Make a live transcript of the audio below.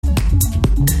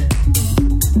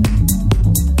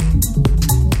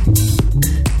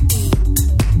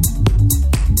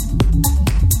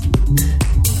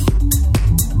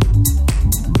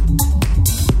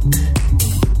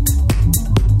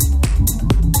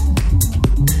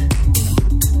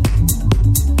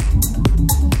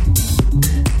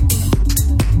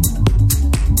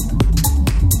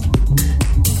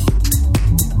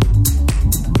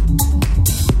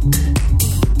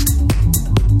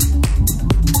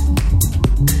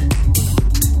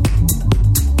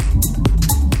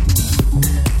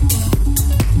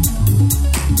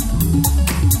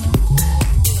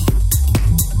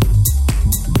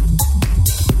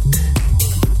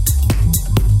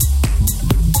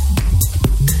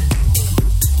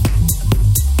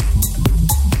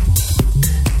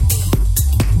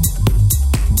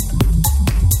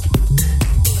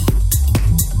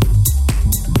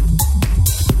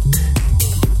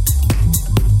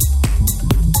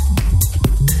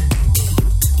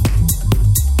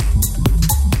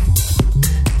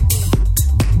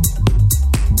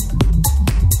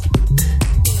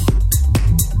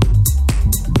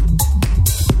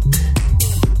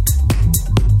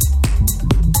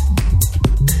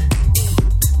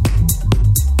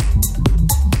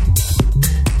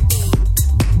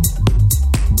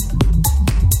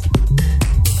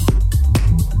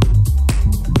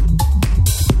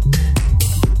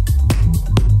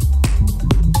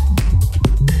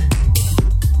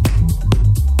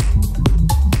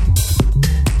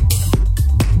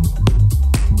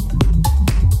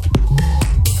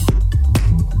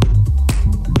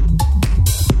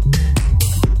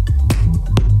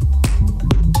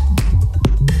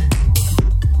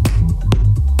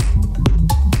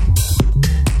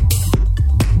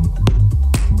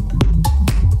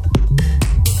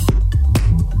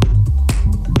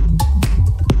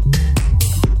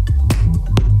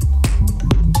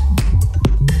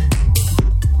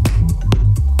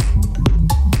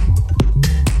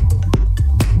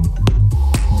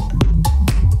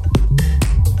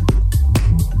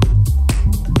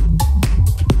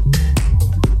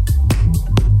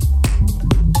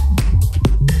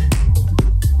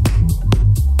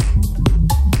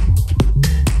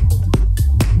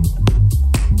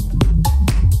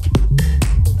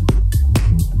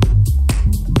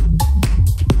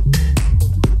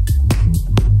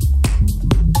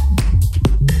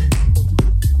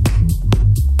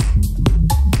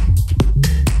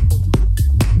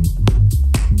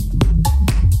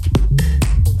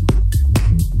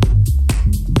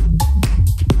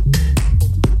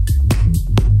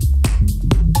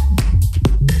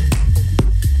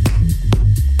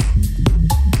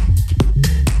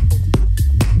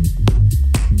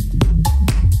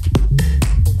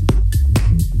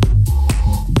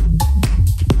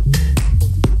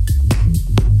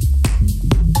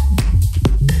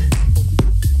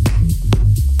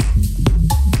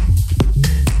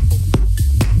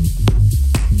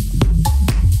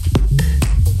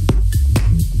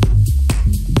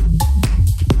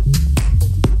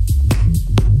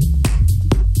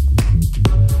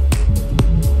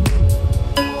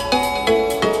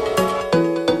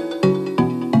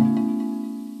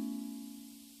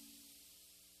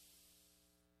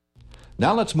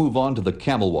Now let's move on to the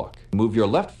camel walk. Move your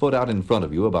left foot out in front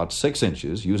of you about 6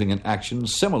 inches using an action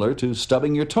similar to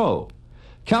stubbing your toe.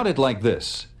 Count it like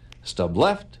this: stub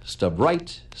left, stub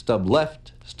right, stub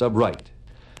left, stub right.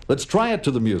 Let's try it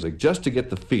to the music just to get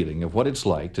the feeling of what it's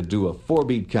like to do a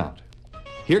 4-beat count.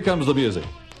 Here comes the music.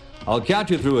 I'll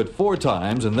count you through it 4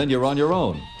 times and then you're on your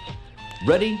own.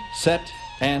 Ready, set,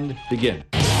 and begin.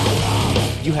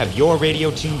 You have your radio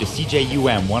tuned to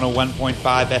CJUM 101.5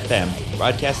 FM,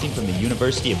 broadcasting from the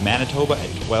University of Manitoba at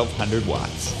 1200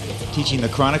 watts. Teaching the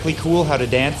chronically cool how to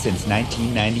dance since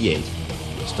 1998.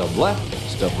 Stub left,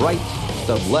 stub right,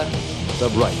 stub left,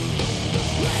 stub right.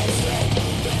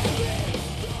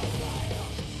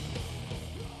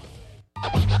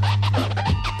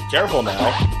 Careful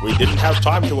now, we didn't have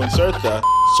time to insert the,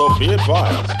 so be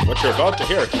advised, what you're about to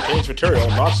hear contains material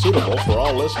not suitable for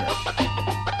all listeners.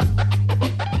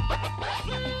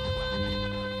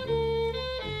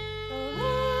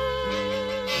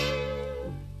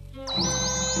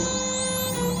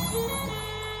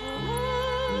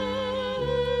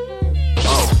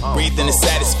 Breathing the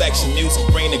satisfaction, music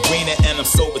bring the greener, and I'm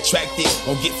so attracted.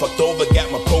 Won't get fucked over, got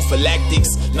my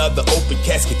prophylactics. Another open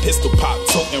casket, pistol pop,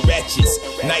 toting ratchets.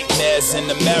 Nightmares in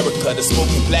America, the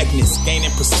smoking blackness.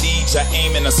 Gaining prestige, I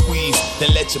aim and I squeeze.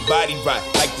 Then let your body rot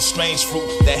like the strange fruit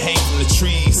that hang from the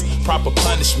trees. Proper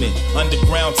punishment,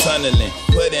 underground tunneling.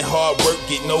 Put in hard work,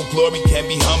 get no glory, can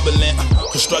be humbling.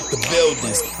 Construct the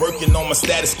buildings, working on my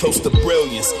status close to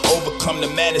brilliance. Overcome the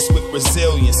madness with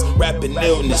resilience. Rapping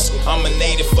illness, I'm a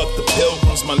native, fuck the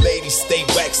pilgrims. My ladies stay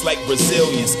waxed like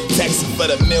Brazilians. Taxing for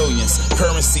the millions,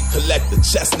 currency collector.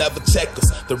 Chest never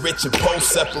checkers. The rich and poor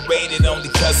separated only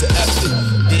cause of effort.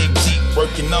 Dig deep,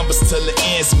 working numbers till it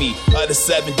ends me. Of the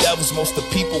 7 devils, most of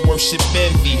people worship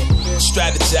envy.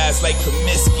 Strategize like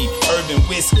Comiskey, urban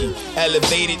whiskey.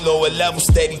 Elevated, lower level,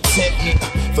 steady tempt me.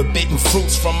 Forbidden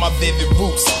fruits from my vivid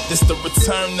roots. This the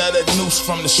return of the noose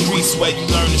from the streets where you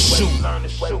learn to shoot.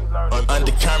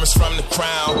 Undercurrents from the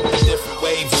crown, a different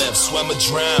wavelength, swim or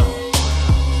drown.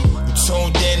 You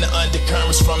tuned in to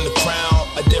undercurrents from the crown,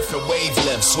 a different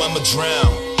wavelength, swim or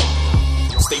drown.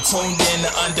 Stay tuned in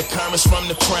to undercurrents from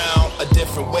the crown, a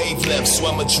different wavelength,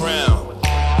 swim or drown.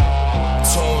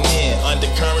 Tune in,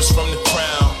 undercurrents from the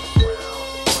crown,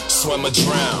 swim or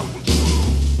drown.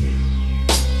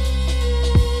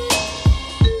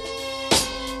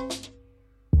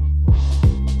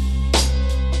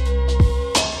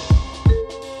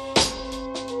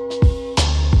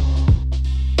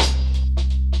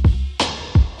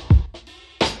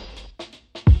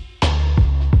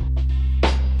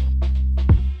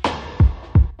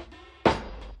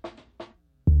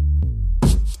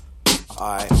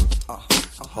 Alright,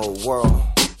 whole world,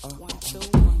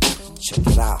 check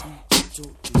it out.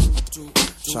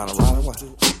 Tryna ride away.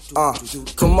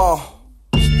 Come on.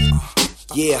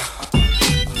 Yeah,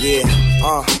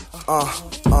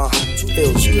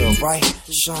 feels good, right?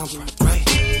 Shine bright,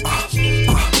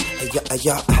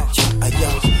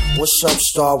 What's up,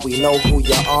 star? We know who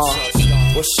you are.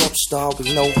 What's up, star?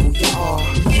 We know who you are.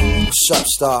 What's up,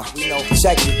 star? We know.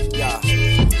 Check it, yeah.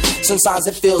 Sometimes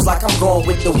it feels like I'm going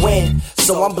with the wind,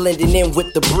 so I'm blending in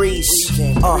with the breeze.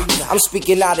 I'm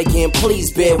speaking out again,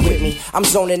 please bear with me. I'm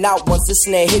zoning out once the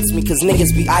snare hits me, cause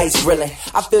niggas be ice grilling.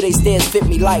 I feel they stares fit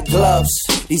me like gloves.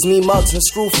 These mean mugs and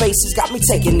screw faces got me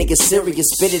taking niggas serious,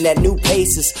 spitting at new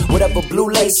paces. Whatever blue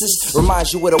laces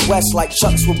reminds you of the West like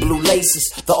Chucks with blue laces.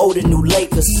 The older new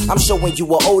Lakers, I'm showing you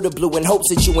an older blue in hopes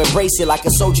that you embrace it like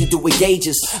a soldier do with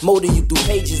gauges. Motor you through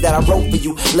pages that I wrote for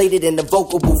you, laid it in the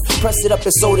vocal booth, pressed it up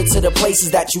and sold it to the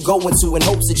places that you go into in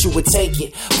hopes that you would take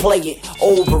it, play it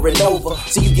over and over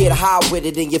till you get high with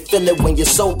it and you feel it when you're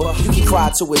sober. You can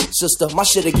cry to it, sister, my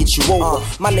shit'll get you over.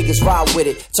 My niggas ride with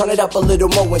it, turn it up a little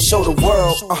more and show the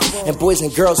world. And boys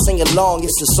and girls sing along,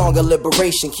 it's the song of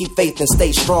liberation. Keep faith and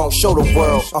stay strong, show the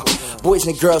world. Boys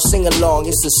and girls sing along,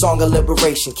 it's the song of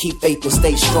liberation. Keep faith and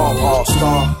stay strong, all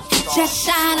star. Just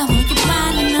shine on when you're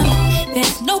flying enough.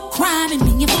 There's no crime in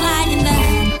being flying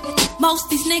enough. Most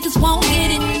these niggas won't get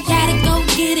it, gotta go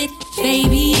get it.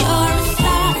 Baby, you're a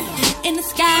star. In the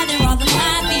sky, they're all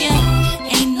aligned for you.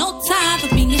 Ain't no time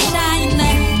for being shy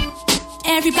enough.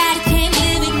 Everybody can't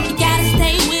live it, you gotta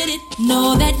stay with it.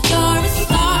 Know that you're a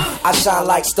star. I shine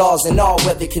like stars in all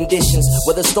weather conditions.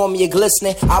 Whether stormy or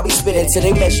glistening, I'll be spitting till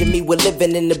they measure me with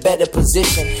living in a better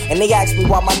position. And they ask me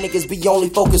why my niggas be only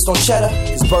focused on cheddar.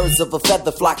 Cause birds of a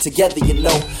feather flock together, you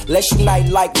know. Let's unite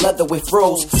like leather with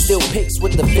froze. Still pics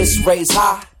with the fist raised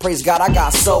high. Praise God, I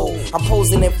got soul. I'm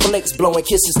posing in flicks, blowing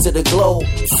kisses to the globe.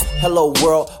 Hello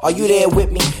world, are you there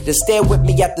with me? Then stare with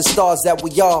me at the stars that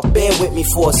we are. Bear with me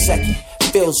for a second.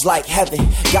 feels like heaven.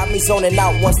 Got me zoning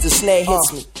out once the snare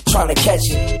hits me, trying to catch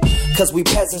it. Cause we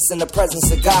peasants in the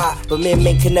presence of God, but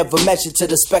men can never measure to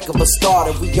the speck of a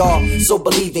star that we are. So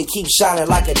believe and keep shining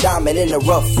like a diamond in the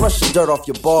rough. Brush the dirt off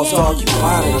your balls, dog, you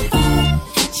blinded.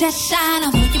 Just shine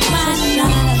on your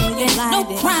mind. There's no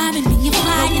crime in being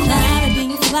flying.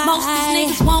 Most these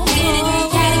niggas won't get it.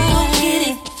 Gotta go get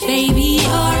it. Baby, you're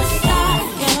a star.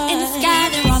 In the sky,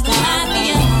 they're all behind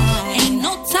me. Ain't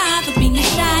no time for being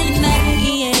shy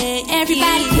enough.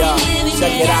 Everybody can live it.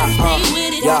 Check it out,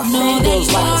 Yeah, feels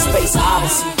like a space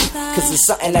odyssey. Cause it's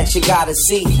something that you gotta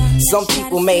see. Some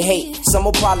people may hate, some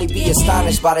will probably be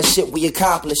astonished by the shit we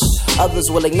accomplish. Others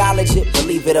will acknowledge it, but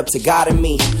leave it up to God and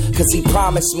me. Cause he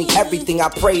promised me everything I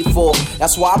prayed for.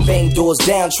 That's why I bang doors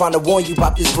down, trying to warn you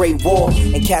about this great war.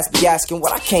 And cats be asking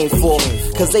what I came for.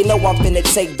 Cause they know I'm finna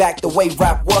take back the way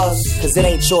rap was. Cause it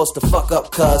ain't yours to fuck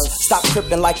up, cuz. Stop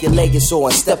crippin' like your leg is sore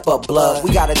and step up, blood.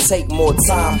 We gotta take more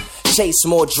time, chase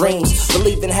more dreams,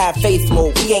 believe and have faith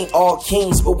more. We ain't all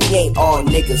kings, but we ain't all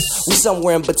niggas. We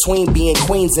somewhere in between being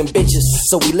queens and bitches.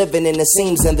 So we living in the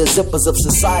seams and the zippers of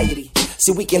society.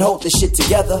 See, we can hold this shit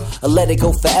together or let it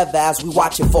go forever as we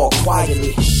watch it fall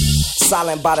quietly.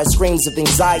 Silent by the screams of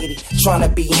anxiety, trying to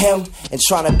be him and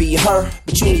trying to be her.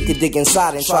 But you need to dig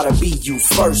inside and try to be you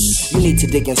first. You need to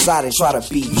dig inside and try to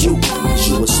be you.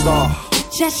 You a star.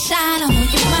 Just shine on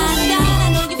your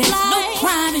mind. There's no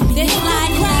crime in being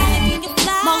flying.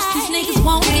 Most these niggas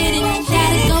won't get it.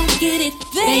 Gotta go get it.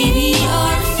 Baby,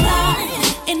 you're a star.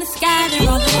 In the sky, they're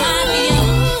all behind me.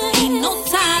 Ain't no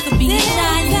time for being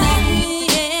shy.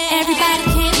 Everybody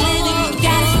can't live it. You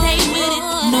gotta stay with it.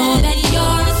 Know that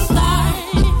you're a star.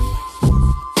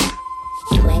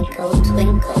 Twinkle,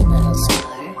 twinkle, little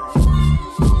star.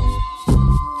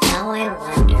 How I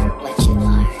wonder what you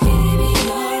are. Baby,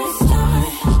 you're a star.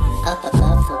 Up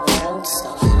above the world so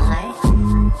high,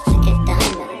 like a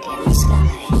diamond in the sky.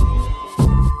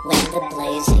 When the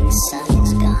blazing sun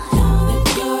is gone,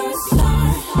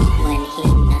 when he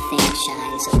nothing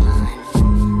shines upon,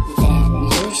 then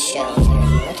you show your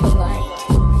little light.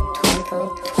 Twinkle,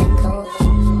 twinkle,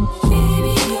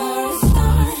 Baby, you're a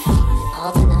star.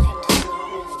 all the night.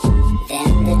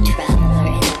 Then the traveler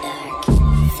in the dark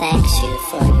thanks you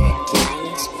for your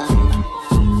tiny spark.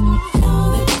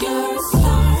 You're a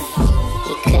star.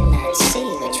 He could not see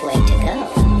which way to go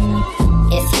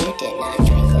if you did not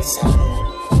twinkle so.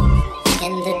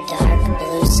 In the dark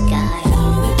blue sky,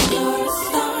 You're a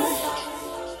star.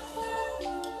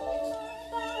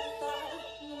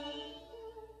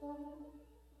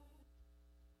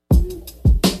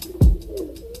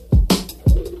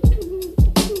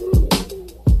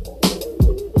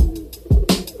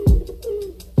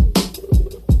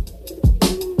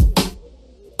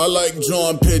 I like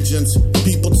drawing pigeons.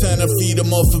 People tend to feed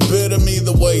them off a bit of me.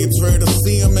 The way it's rare to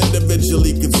see them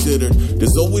individually considered.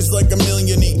 There's always like a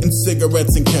million eating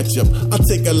cigarettes and ketchup. I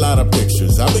take a lot of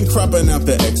pictures. I've been cropping out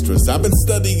the extras. I've been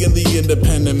studying the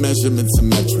independent measurements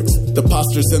and metrics. The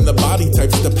postures and the body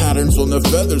types, the patterns on the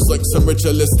feathers, like some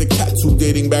ritualistic tattoo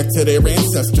dating back to their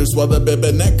ancestors, while the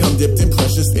baby neck come dipped in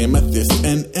precious amethyst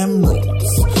and emeralds.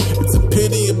 It's a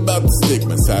pity about the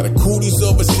stigmas, how the cooties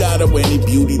overshadow any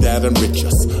beauty that enrich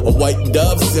us. A white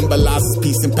dove symbolizes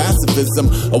peace and pacifism.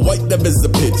 A white dove is a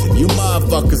pigeon. You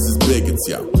motherfuckers is bigots,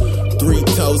 yo. 3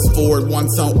 toes forward, 1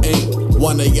 toe ain't.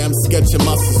 1 a.m. sketching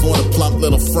muscles on a plump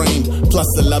little frame. Plus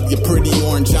I love your pretty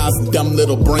orange eyes and dumb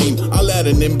little brain. I'll add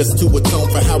an nimbus to atone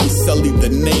for how we sully the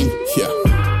name. Yeah.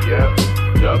 Yep,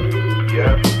 yup,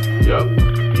 yep, yup,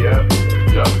 yep,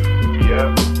 yup, yep,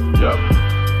 yup.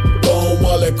 Bone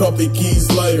wallet, coffee keys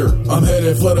later. I'm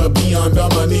headed for the beyond.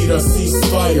 I'ma need a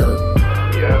ceasefire.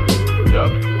 Yep,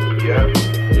 yup, yep,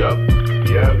 yup,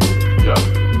 yep, yup,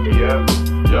 yep,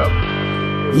 yup.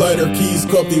 Lighter, keys,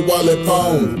 coffee, wallet,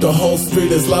 phone. The whole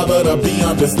street is lava, the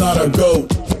beyond is not a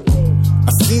goat.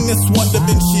 I seen this one Da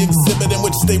Vinci exhibit in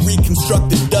which they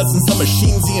reconstructed dozens of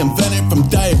machines he invented, from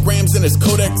diagrams in his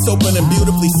codex open and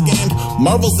beautifully scanned.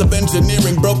 Marvels of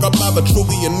engineering broke up by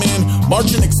Vitruvian man,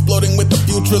 margin exploding with the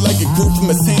future like it grew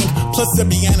from his hand. Plus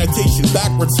every annotation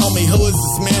backwards, homie, who is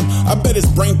this man? I bet his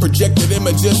brain projected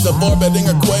images of orbiting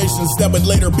equations that would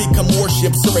later become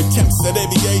warships or attempts at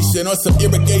aviation, or some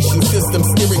irrigation system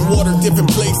steering water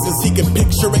different places he could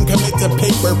picture and commit to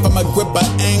paper from a grip of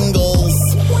angles.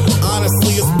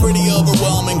 Honestly, it's pretty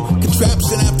overwhelming.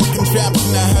 Contraption after contraption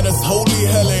that had us holy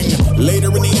helling. Later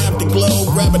in the afterglow,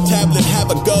 grab a tablet, have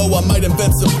a go. I might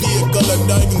invent some vehicle, a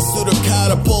diving suit or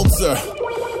catapulter.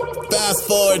 Fast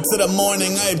forward to the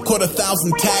morning, I had caught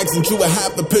 1,000 tags and drew a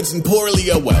half a pigeon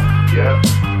poorly. Oh well. Yep,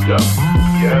 yup,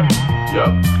 yep,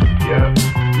 yup, yep,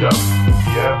 yup,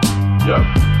 yep, yup.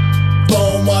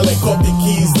 phone while they coffee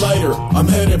keys lighter. I'm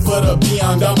headed for the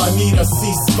beyond, I'ma need a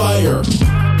ceasefire.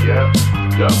 Yep,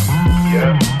 yup,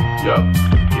 yep, yup,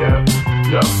 yep,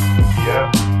 yup, yep,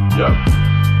 yup.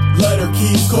 Lighter,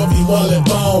 keys, coffee, wallet,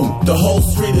 phone. The whole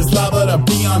street is lava, the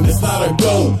beyond is not a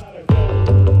go.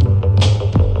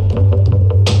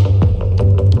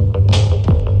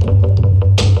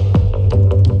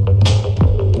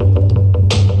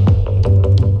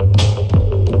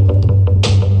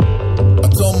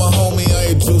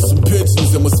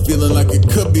 And was feeling like it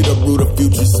could be the root of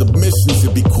future submissions.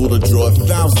 It'd be cool to draw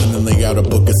 1,000 and lay out a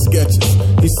book of sketches.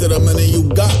 He said, how many you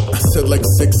got? I said like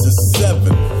 6 or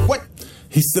 7. What?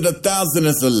 He said 1,000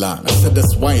 is a lot. I said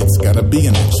that's why it's gotta be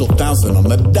an actual 1,000 on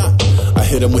the dot. I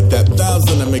hit him with that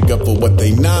 1,000 to make up for what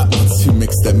they not. Once you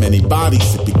mix that many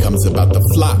bodies, it becomes about the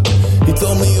flock. He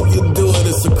told me if you do it,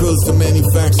 it's a cruise to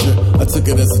manufacture. I took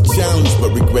it as a challenge,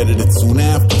 but regretted it soon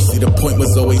after. See, the point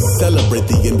was always celebrate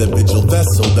the individual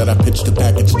vessel. That I pitched a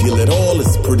package deal at all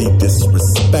is pretty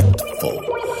disrespectful.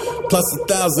 Plus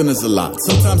 1,000 is a lot.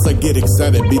 Sometimes I get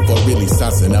excited before really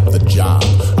sizing up the job.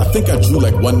 I think I drew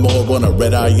like one more on a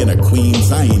red eye and a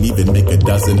queens. I ain't even make a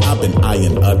dozen. I've been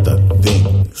eyeing other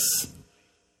things.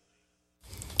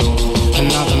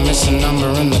 Another missing number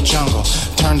in the jungle.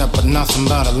 Turned up with nothing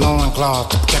but a loincloth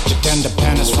to protect your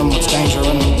independence from what's danger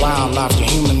in the wildlife. Your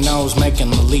human nose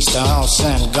making the least of all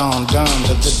sin. Gone dumb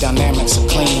to the dynamics of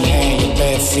clean air. Your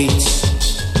bare feet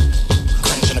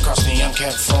cringing across the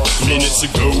unkept forest. Minutes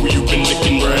ago, you've been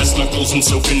licking brass knuckles and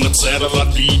soaking up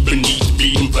satellite feed beneath the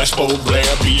beating flashbulb glare.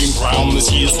 Being crowned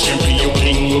this year's champion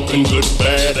king, looking good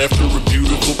bad after a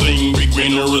beautiful thing. Big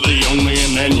winner of the only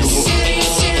an annual.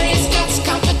 Serious guts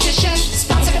competition.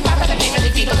 Sponsored by the name of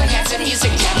the people enhancing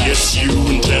music talent. Yes, you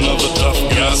and 10 of the tough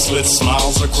guys slit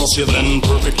smiles across your then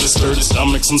perfectly sturdy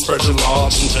stomachs and spread your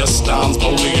large intestines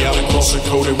boldly out across a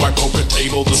coated white poker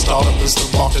table. The startup is the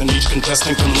walked and each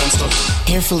contestant commenced to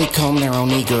carefully comb their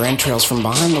own eager entrails from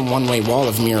behind the one-way wall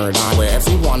of mirrored eye, where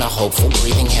everyone a hopeful,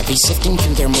 breathing heavy, sifting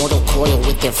through their mortal coil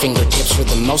with their fingertips for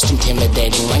the most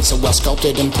intimidating lengths of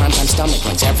well-sculpted and primetime stomach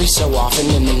lengths. Every so often,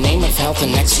 in the name of health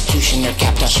and execution, their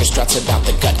capped usher struts about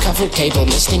the gut-covered table,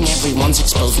 listing everyone's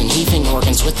exposed and heaving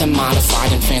organs with a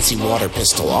modified and fancy water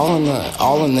pistol, all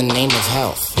in the name of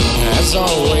health. As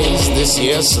always, this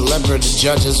year's celebrity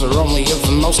judges are only of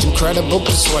the most incredible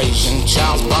persuasion.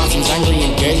 Charles Bronson's angry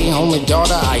and gay, only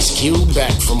daughter Ice Cube,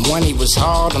 back from when he was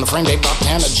hard on a frame day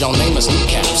bartender Joe Namath's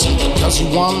kneecaps. And because you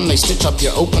won, they stitch up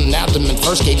your open abdomen.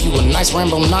 First gave you a nice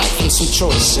Rambo knife and some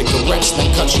choice cigarettes,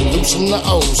 then cut you loose from the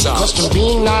ozone. Question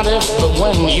being not if, but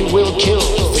when you will kill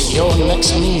for your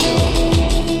next meal.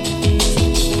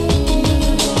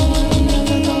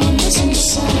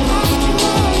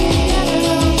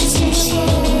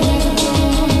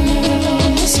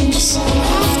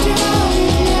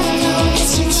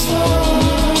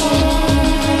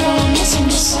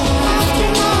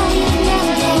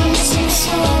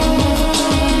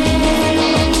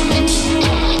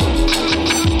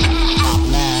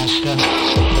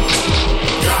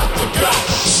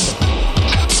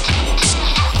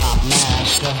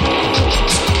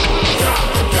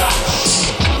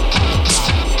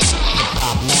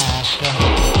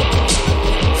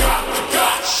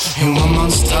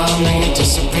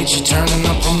 You turning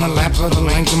up on the lap of the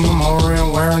Lincoln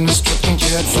Memorial, wearing a stripping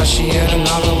kid, fleshy head,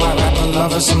 another white rapper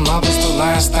lover. Some others, the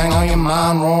last thing on your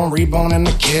mind, roaring, reborn in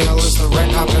the kill is the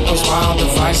red hot pickles, wild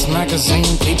device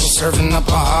magazine. People serving up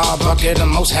a hard bucket of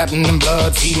most happening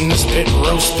blood, feeding the spit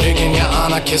roast pig in your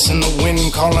honor, kissing the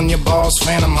wind, calling your boss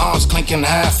phantom hearts, clinking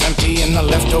half empty in the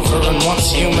leftover and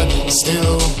once humid,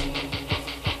 still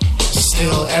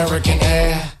arrogant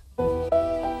air.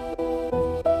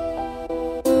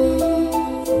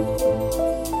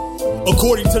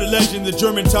 According to the legend, the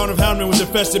German town of Hamden was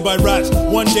infested by rats.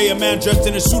 One day, a man dressed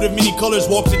in a suit of many colors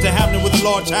walked into Hamden with a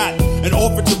large hat and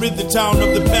offered to rid the town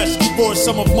of the pest for a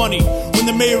sum of money. When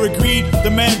the mayor agreed,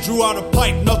 the man drew out a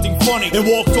pipe, nothing funny, and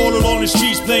walked all along the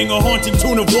streets playing a haunting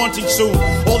tune of wanting soon.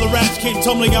 All the rats came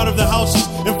tumbling out of the houses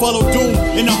and followed doom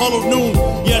in the hollow noon.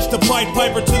 Yes, the Pied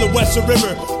Piper to the Western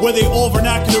River, where they all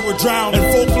vernacular were drowned. And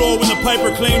folklore, when the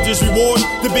Piper claimed his reward,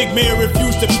 the big mayor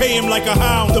refused to pay him like a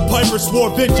hound. The Piper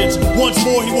swore vengeance. Once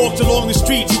more he walked along the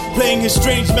streets, playing his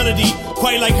strange melody,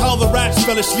 quite like how the rats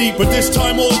fell asleep. But this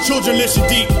time all the children listened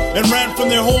deep and ran from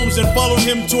their homes and followed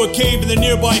him to a cave in the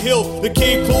nearby hill. The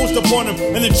cave closed upon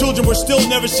him, and the children were still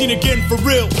never seen again for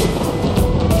real.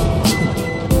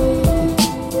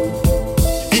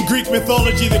 In Greek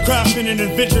mythology, the craftsman and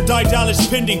inventor Daedalus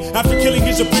pending. After killing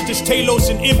his apprentice Talos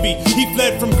and Imbi, he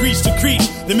fled from Greece to Crete.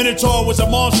 The Minotaur was a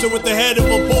monster with the head of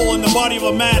a bull and the body of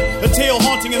a man, a tail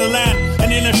haunting in the land.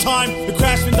 And in a time, the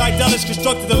craftsman Daedalus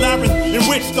constructed the labyrinth in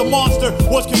which the monster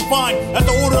was confined. At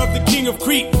the order of the king of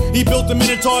Crete, he built the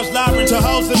Minotaur's labyrinth to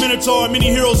house the Minotaur. Many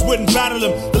heroes wouldn't battle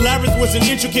him. The labyrinth was an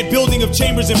intricate building of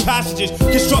chambers and passages,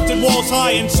 constructed walls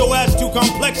high and so as to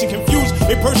complex and confuse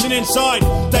a person inside.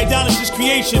 Daedalus'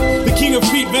 creation, the king of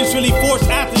Crete eventually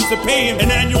forced Athens to pay him an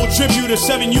annual tribute of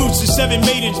 7 youths and 7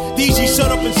 maidens. These he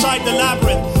shut up inside the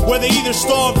labyrinth, where they either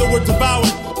starved or were devoured.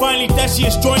 Finally,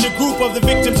 Theseus joined a group of the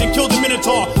victims and killed the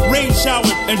Minotaur. Rain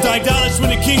showered, and Daedalus, when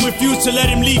the king refused to let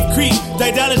him leave Crete,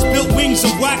 Daedalus built wings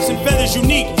of wax and feathers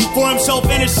unique for himself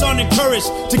and his son Icarus.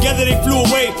 Together they flew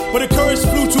away, but Icarus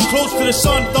flew too close to the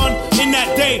sun in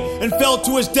that day and fell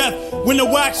to his death when the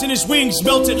wax in his wings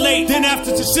melted late. Then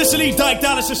after to Sicily,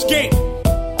 Daedalus escaped.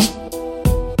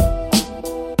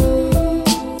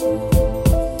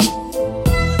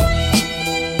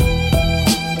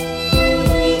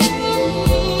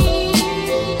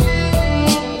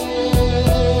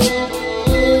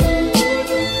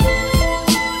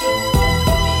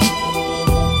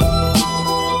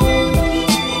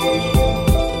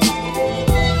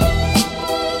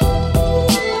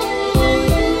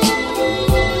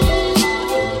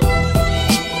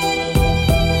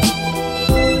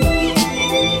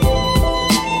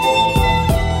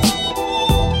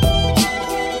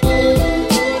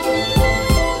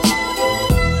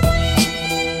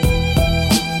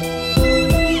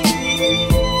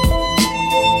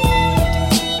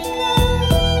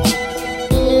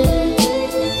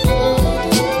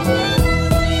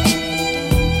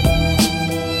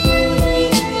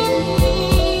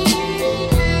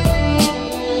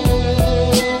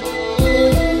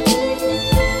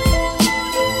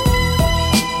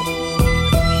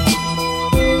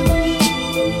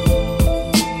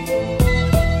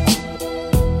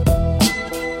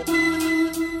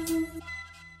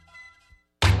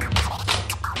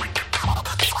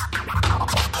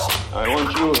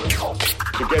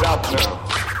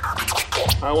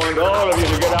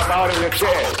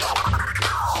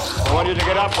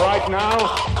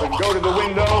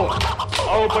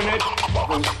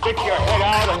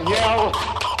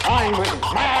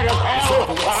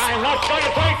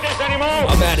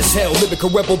 A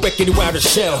rebel breaking through outer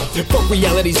shell. Fuck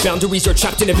reality's boundaries are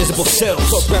chopped in invisible cells.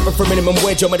 Fuck rapping for minimum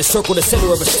wage, I'm at a circle, the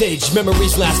center of a stage.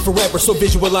 Memories last forever, so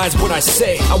visualize what I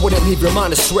say. I wouldn't leave your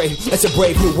mind astray. It's a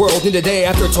brave new world in the day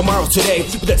after tomorrow today.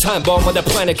 With a time bomb on the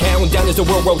planet counting down as the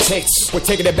world rotates. We're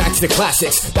taking it back to the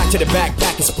classics, back to the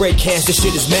backpack and spray cans. This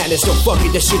shit is madness, don't fuck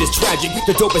it, this shit is tragic.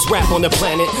 The dopest rap on the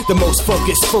planet, the most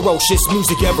focused, ferocious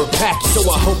music ever packed. So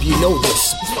I hope you know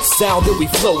this. Style that we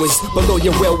flow is below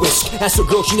your well wish. Ask her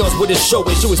girl, she knows what this show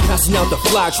is. She was passing out the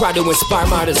fly, tried to inspire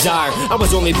my desire. I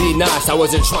was only being nice, I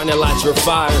wasn't trying to light your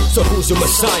fire. So who's your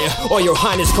messiah? Or your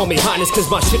highness, call me highness, cause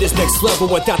my shit is next level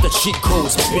without the cheat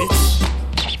codes, bitch.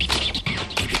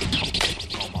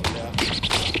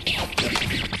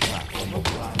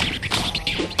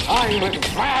 I'm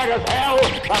as mad as hell,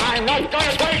 but I'm not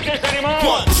gonna take this anymore.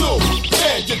 1, 2,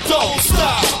 and you don't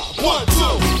stop. 1, 2,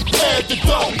 and you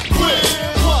don't quit.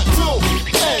 1,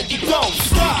 2, and you don't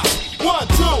stop. 1,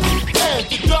 2,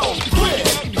 and you don't quit.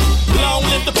 Long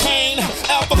live the pain,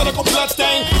 alphabetical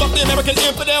bloodstain. Fuck the American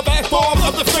infidel backbone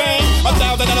of the fame.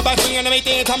 1,000 nanobytes reanimate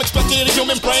the atomic structure in the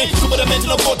human brain.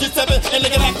 Superdimensional 47 and the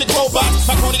galactic robots.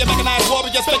 My crony and mechanized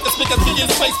warriors make the speakers get in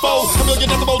space foes. A million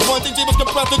decibels, 1 thing was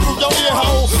compressed through your ear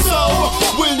hole. So,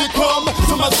 when you come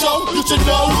to my show, you should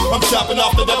know I'm chopping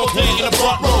off the devil's head in the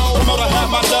front row. Promoter have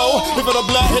my dough, if the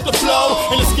blood hit the flow.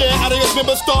 And the scare out of his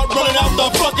members start running out the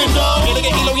fucking dough. And they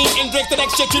get Elohim and Drake, the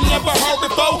next shit you never heard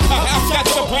before. I have got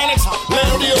to the planets,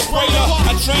 melody operator.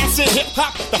 I transcend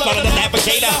hip-hop, the flood of the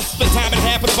navigator. Split time in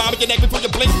half with a bomb your neck before you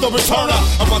blink the returner.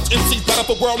 I watch MCs battle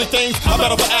for worldly things, I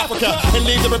battle for Africa. And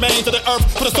leave the remains of the earth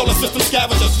for the solar system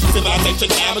scavengers. Civilization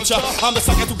amateur, I'm the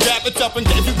sucker who grab it up and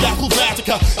gave you Yahoo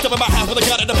Matica. Step in my house with a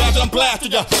gun and a badge and I'm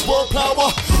blasting ya. Word power,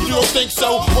 you don't think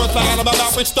so? Words flying out of my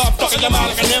mouth and start fucking your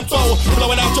mind like an info.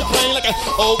 Blowing out your brain like an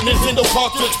old Nintendo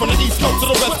cartridge. From the east coast to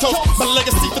the west coast, my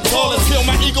legacy the tallest. Kill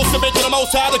my ego, submit to the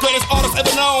most high, the greatest artist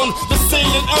ever known. The seen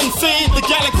and unseen, the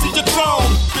galaxy your throne.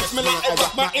 Bismillah, I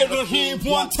rock my Elohim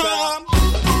one time.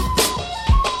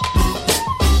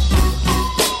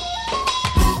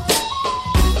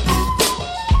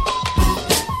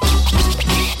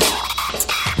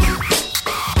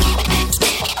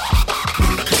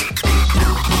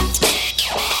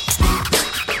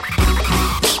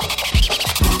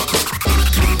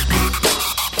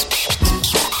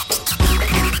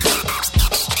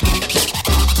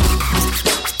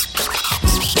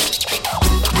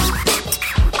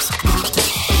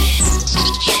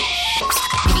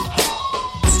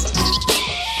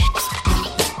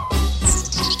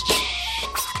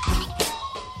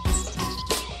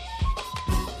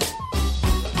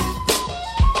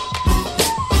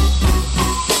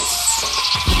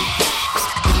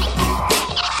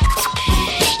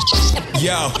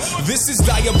 Yo, this is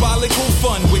diabolical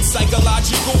fun with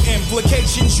psychological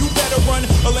implications. You better run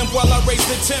a limp while I raise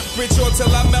the temperature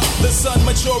till I melt the sun.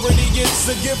 Maturity is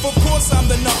a gift. Of course I'm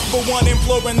the number one,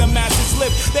 imploring the masses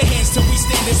lift their hands till we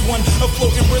stand as one.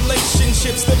 Afloat in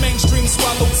relationships, the mainstream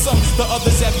swallowed some, the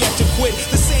others have yet to quit.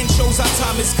 The sand shows our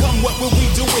time has come. What will we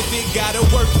do with it? Gotta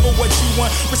work for what you want.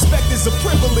 Respect is a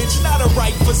privilege, not a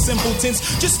right for simpletons.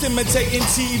 Just imitating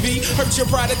TV, hurt your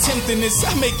pride attempting this.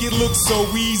 I make it look so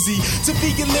easy. To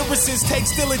be a lyricist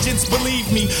takes diligence, believe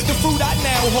me. The fruit I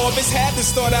now harvest had to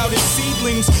start out as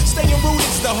seedlings. Staying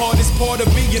rooted's the hardest part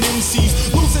of being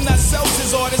MCs. Losing ourselves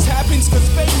as artists happens cause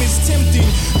fame is tempting.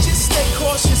 Just stay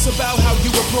cautious about how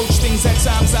you approach things. At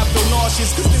times I feel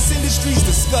nauseous cause this industry's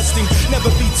disgusting.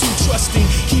 Never be too trusting,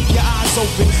 keep your eyes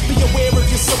open. Be aware of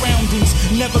your surroundings,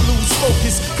 never lose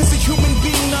focus. Cause a human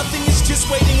being, nothing is just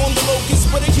waiting on the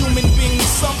locust. But a human being,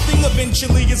 something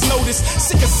eventually is noticed.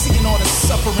 Sick of seeing all the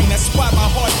suffering, that's why my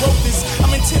heart wrote this. I'm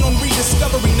intent on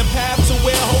rediscovering the path to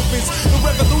where hope is. The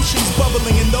revolution's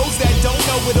bubbling, and those that don't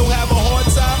know it'll have a hard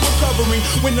time recovering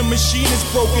when the machine is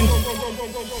broken.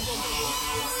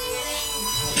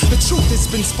 The truth has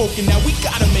been spoken, now we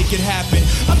gotta make it happen.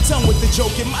 I'm done with the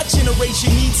joking, my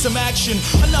generation needs some action.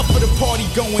 Enough of the party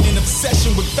going in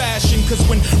obsession with fashion. Cause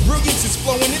when brilliance is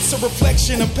flowing, it's a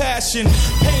reflection of passion.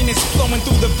 Pain is flowing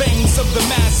through the veins of the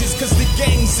masses. Cause the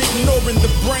gang's ignoring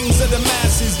the brains of the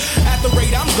masses. At the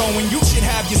rate I'm going, you should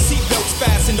have your seatbelts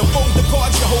fastened. Avoid the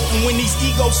cards you're holding when these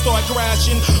egos start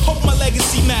crashing. Hope my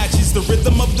legacy matches the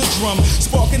rhythm of the drum.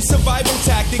 Sparking survival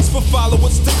tactics for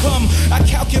followers to come. I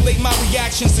calculate my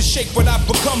reactions to shake what I've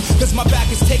become. Cause my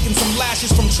back is taking some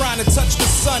lashes from trying to touch the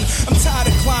sun. I'm tired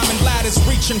of climbing ladders,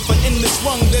 reaching for endless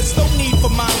rung. There's no need for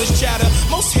mindless chatter.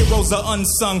 Most heroes are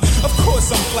unsung. Of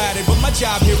course I'm flattered, but my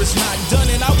job here is not done.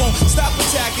 And I won't stop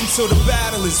attacking till the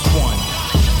battle is won.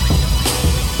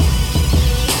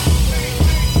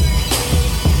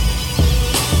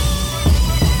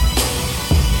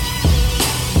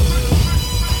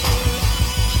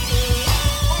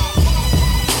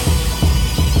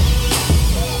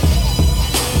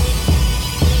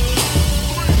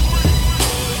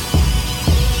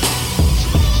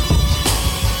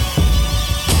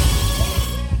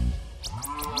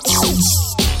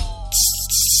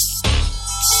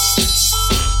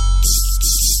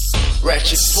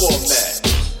 Ratchet format.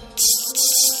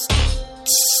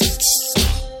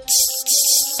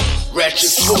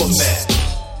 Ratchet format.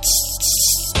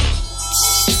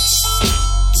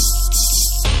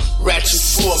 Ratchet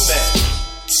format.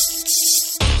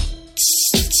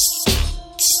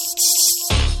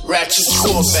 Ratchet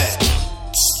format.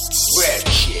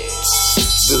 Ratchet.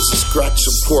 There's a scratch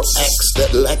support acts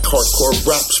that lack hardcore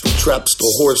raps. We traps the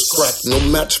horse crack, no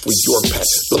match for your pack.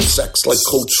 Build sacks like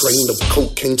Coltrane of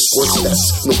cocaine score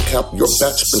stats. No cap, your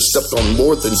batch been stepped on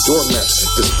more than doormats.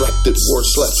 Distracted war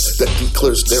slaps that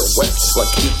declares their whack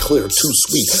like eclair too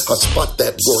sweet. I spot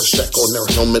that Rorschach on their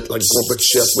helmet like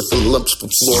Gorbachev with the lumps for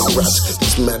floor rats.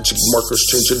 These magic markers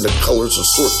changing the colors of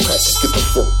sword pack. Get the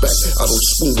fork back, I don't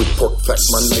spoon with pork fat.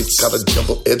 My knife got a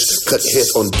double edge, cut head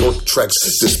on dork tracks.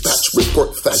 Dispatch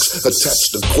report facts, attach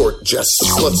the court jacks.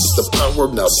 The blood with the power,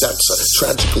 now that's a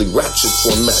tragically ratchet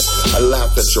format. I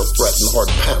laugh at your frat and hard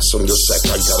pass on your sack.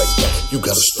 I got a gap, you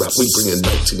got a strap. We bring in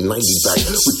 1990 back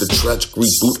with the tragic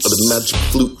reboot of the magic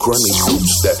flute. Grimy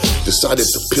groups that decided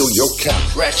to peel your cap.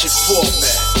 Ratchet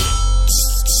format.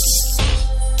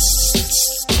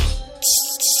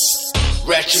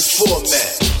 Ratchet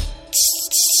format.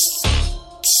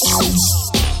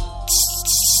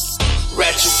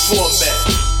 Ratchet format.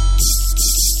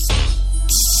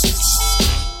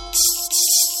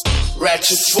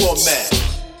 Ratchet format.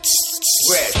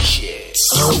 Ratchet.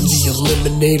 I'm the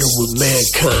eliminator with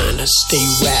mankind. I stay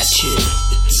ratchet,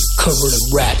 covered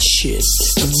in rat shit.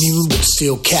 Immune but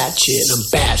still catch it. I'm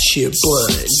batshit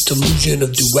blind. Delusion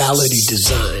of duality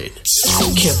design.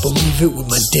 Can't believe it with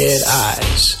my dead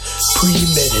eyes.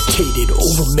 Premeditated,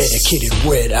 over-medicated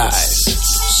red eyes.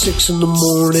 6 in the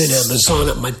morning, Amazon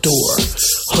at my door.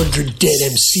 100 dead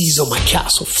MCs on my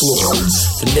castle floor.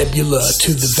 The nebula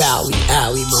to the valley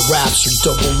alley. My raps are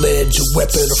double-edged, a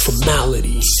weapon of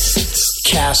formality.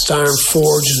 Cast iron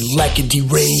forged like a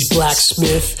deranged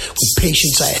blacksmith. With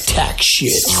patience I attack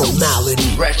shit.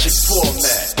 Formality. Ratchet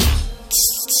format.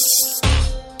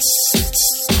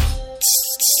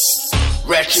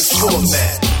 Ratchet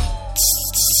format.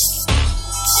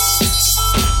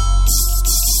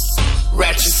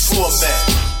 Ratchet format.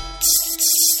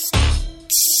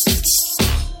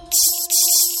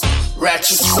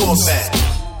 Ratchet format.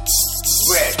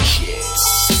 Ratchet.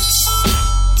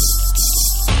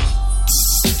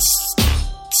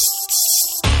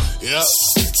 Yep.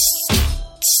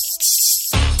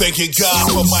 Thanking God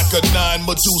for Micah 9,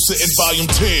 Medusa in Volume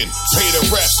 10. Pay the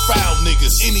refs, foul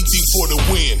niggas, anything for the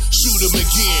win. Shoot him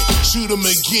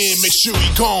again, make sure he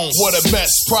gone. What a mess,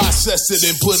 process it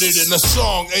and put it in a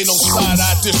song. Ain't no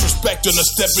side-eye disrespect or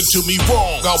stepping to me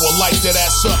wrong. I will light that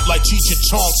ass up like Cheech and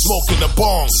Chong smoking a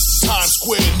bong. Times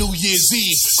Square, New Year's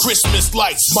Eve, Christmas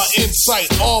lights, my insight,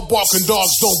 all barking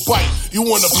dogs don't bite. You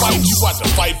wanna fight, you got to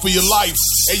fight for your life.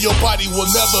 And your body will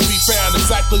never be found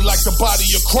exactly like the body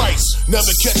of Christ. Never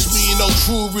catch me in no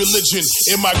true religion.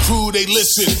 In my crew, they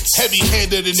listen.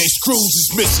 Heavy-handed and they screws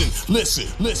is missing. Listen.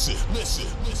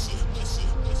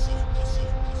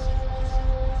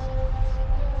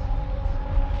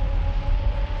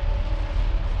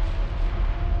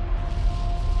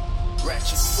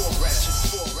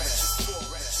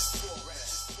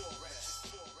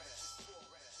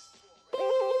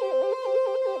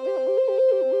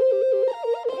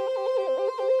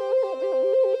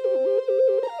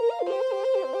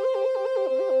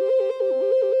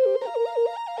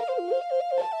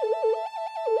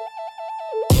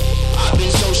 I've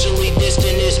been socially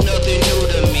distant, it's nothing new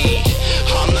to me.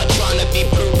 I'm not trying to be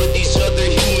proved with these other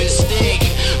humans think.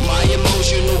 My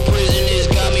emotional prison has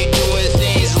got me doing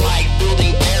things like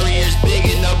building barriers big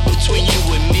enough between you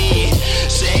and me.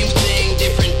 Same thing,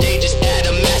 different day, just add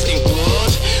a mask and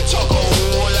gloves. Talk a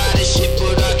whole lot of shit,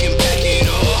 but I can back it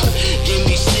up. Give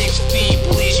me 6 feet,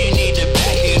 please, you need to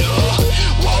back it up.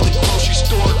 While the grocery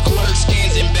store clerk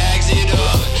scans and bags it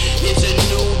up. It's a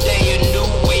new day, a new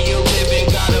way of living.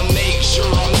 Gotta make sure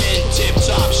I'm in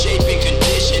tip-top shape and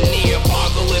condition. The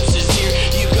apocalypse is here,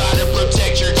 you gotta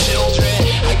protect your children.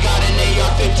 I got an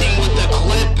AR-15 with a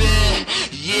clip in.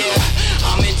 Yeah,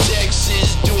 I'm in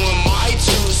Texas doing my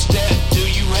two-step. Do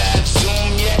you have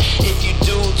Zoom yet? If you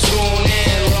do, tune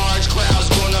in. Large crowds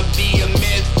gonna be a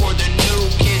myth for the new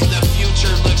kids. The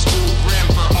future looks too grim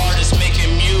for artists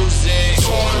making music.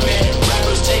 Torment,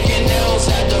 rappers taking L's,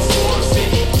 had to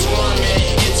forfeit.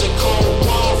 Dormant, it's a cold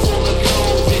wall full of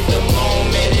COVID. The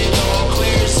moment it all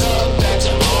clears up, back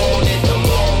to own it. The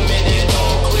moment it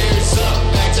all clears up,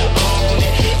 back to own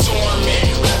it. Torment,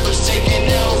 rappers taking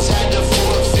L's, had to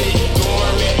forfeit.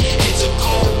 Dormant, it's a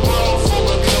cold world full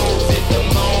of COVID. The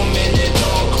moment it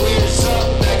all clears up,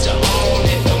 back to own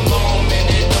it. The moment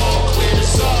it all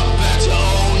clears up, back to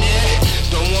own it.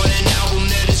 Don't want an album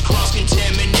that is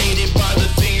cross-contaminated by the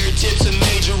fingertips of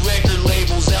major record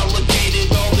labels.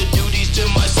 Allocated all the duties to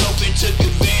myself and took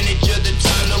advantage of the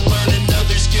time to learn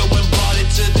another skill and brought it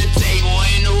to the table.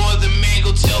 Ain't no other man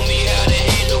gon' tell me how to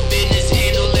handle business,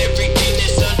 handle everything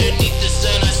that's underneath the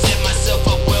sun. I set myself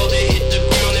up well to hit the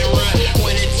ground and run.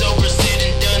 When it's over, said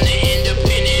and done, the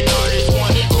independent artist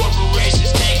won.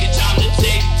 Corporations taking time to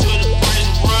take to the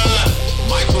prison run.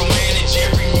 Micromanage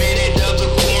every minute of the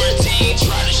quarantine.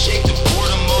 Try to shake the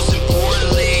boredom, most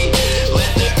importantly.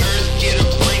 Let the earth get a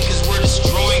break, cause we're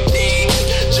destroying things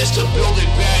just to build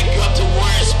it back up to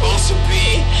where it's supposed to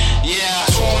be. Yeah,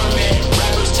 torment,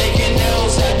 rappers taking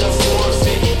L's, had to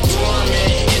forfeit.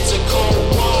 Dormant, it's a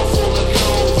cold wall full of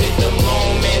COVID. The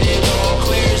moment it all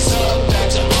clears up, back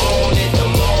to own it. The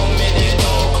moment it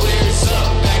all clears up,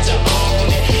 back to own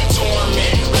it.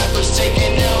 Torment, rappers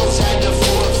taking L's, had to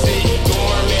forfeit.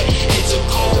 Dormant, it's a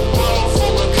cold world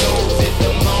full of COVID.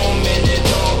 The moment it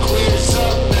all clears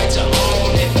up, back to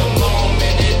own it. The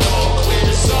moment it all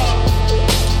clears up.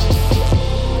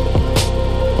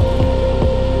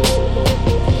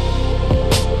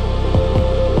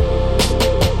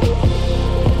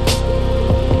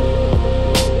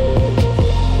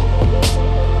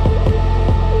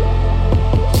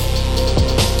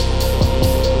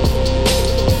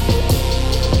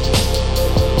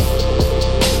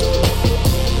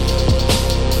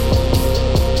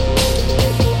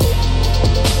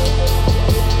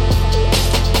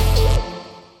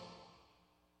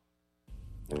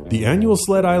 The annual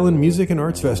Sled Island Music and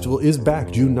Arts Festival is back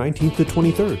June 19th to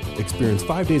 23rd. Experience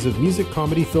 5 days of music,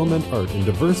 comedy, film, and art in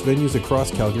diverse venues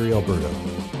across Calgary, Alberta.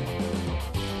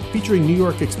 Featuring New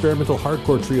York experimental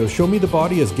hardcore trio Show Me the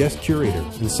Body as guest curator,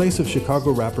 incisive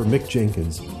Chicago rapper Mick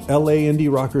Jenkins, LA indie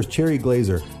rockers Cherry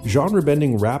Glazer,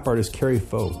 genre-bending rap artist Carrie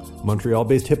Foe,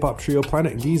 Montreal-based hip-hop trio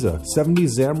Planet Giza,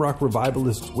 70s Zamrock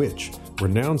revivalist Witch,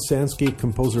 renowned soundscape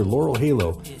composer Laurel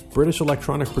Halo, British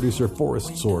electronic producer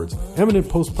Forest Swords, eminent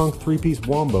post-punk three-piece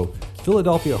Wombo,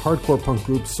 Philadelphia hardcore punk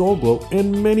group Soul Glow,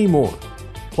 and many more.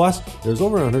 Plus, there's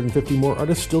over 150 more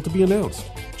artists still to be announced.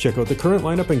 Check out the current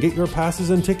lineup and get your passes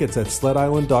and tickets at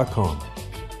sledisland.com.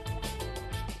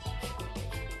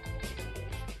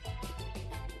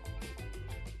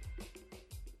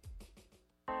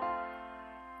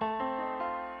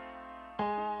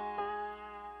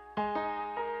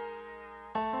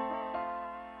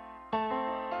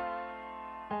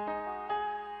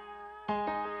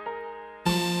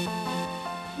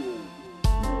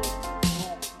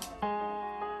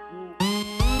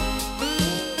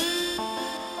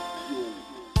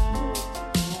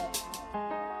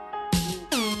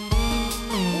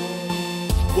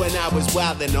 when I was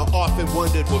wildin', I often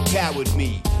wondered what powered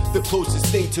me. The closest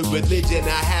thing to religion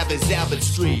I have is Albert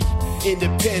Street.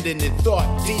 Independent in thought,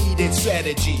 deed, and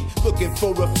strategy. Looking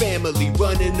for a family,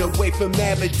 running away from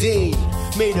Aberdeen.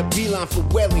 Made a beeline for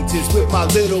Wellingtons with my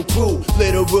little crew.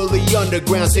 Literally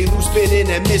underground, St. Louis spinning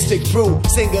that mystic brew.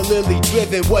 Singularly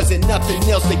driven, wasn't nothing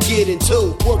else to get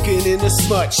into. Working in a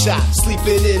smut shop,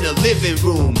 sleeping in a living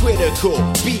room. Critical,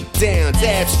 beat downs,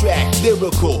 abstract,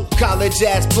 lyrical. College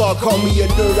ass blog called me a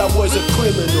nerd, I was a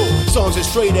criminal. Songs are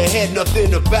straight ahead,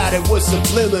 nothing about it was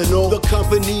subliminal. The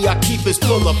company I keep is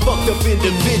full of fucked up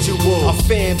individuals. Our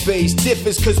fan base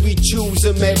differs cause we choose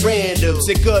them at random.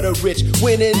 Sick of the rich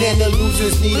winning and the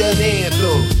losers need an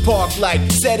anthem. Park like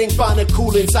setting, find a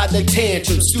cool inside the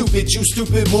tantrum. Stupid you,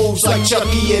 stupid moves like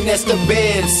Chucky and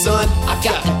Esteban, son. I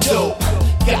got the dope,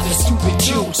 got the stupid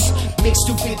juice. Make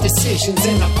stupid decisions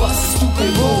and I bust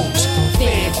stupid moves.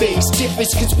 Fan base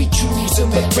differs cause we choose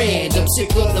them at random.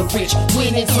 Sick of the rich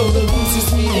winning so the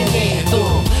losers need an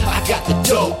anthem. I got the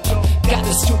dope, got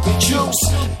the stupid juice.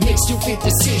 Make stupid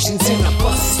decisions and I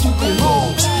bust stupid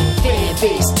moves. Fan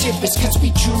base differs cause we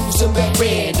choose them at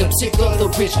random. Sick of the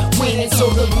rich winning so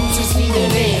the losers need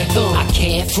an anthem. I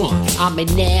can't front, I'm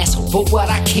an asshole for what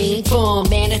I came from.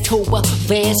 Manitoba,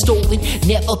 land stolen,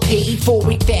 never paid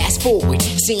for it. Fast forward,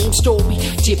 same story,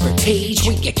 different page.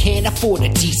 When you can't afford a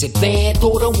decent van,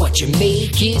 thought on what you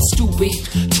make is stupid.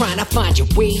 Trying to find your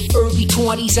way, early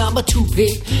 20s I'm a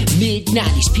two-pick.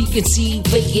 Mid-90s peak and see,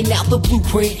 laying out the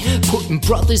blueprint. Putting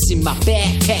brothers in my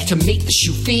backpack to make the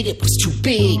shoe fit, it was too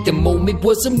big. The moment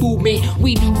was a movement,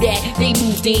 we knew that. They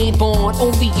moved in, born,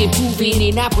 only improving.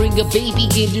 And I bring a baby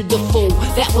into the fold,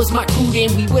 that was my crew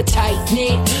then. We were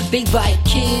tight-knit, they like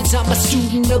kids. I'm a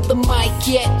student of the mic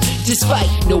yet, despite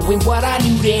knowing what I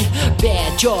knew then.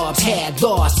 Bad jobs, had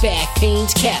lost, back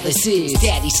pains, calluses.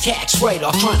 Daddy's tax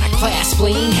write-off, trying to class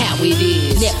blame how it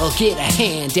is. Never get a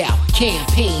handout,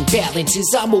 campaign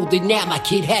balances. I'm older now, my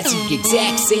kid has the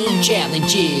exact same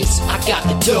challenges. I got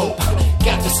the dope,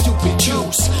 got the stupid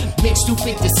juice. Make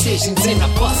stupid decisions and I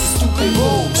bust stupid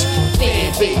moves.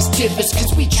 Fan base differs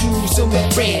cause we choose them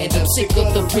at random. Sick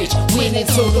of the rich winning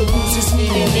so the losers need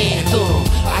an anthem.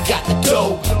 I got the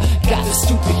dope, got the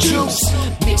stupid juice.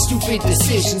 Make stupid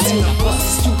decisions and I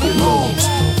bust stupid moves.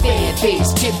 Fan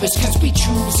base differs cause we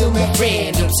choose them at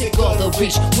random. Sick of the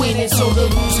rich winning so the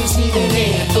losers need an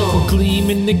anthem. Gleam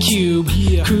in the cube,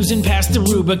 cruising past the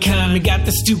Rubicon. We got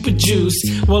the stupid juice,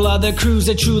 while other crews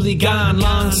are truly gone,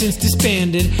 long since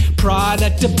disbanded.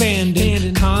 Product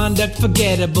abandoned, conduct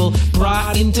forgettable,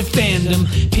 brought into fandom.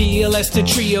 PLS the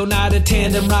trio, not a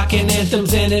tandem, rocking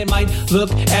anthems. And it might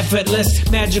look effortless,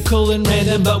 magical and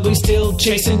random, but we still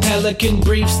chasing pelican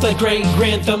briefs like Greg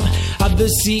Grantham.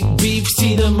 Others seek beef,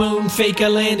 see the moon, fake a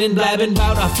landing, blabbing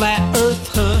about a flat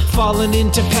earth, falling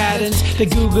into patterns. The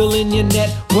Google in your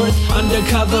net worth,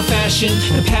 undercover fashion,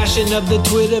 the passion of the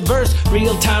Twitterverse,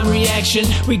 real-time reaction.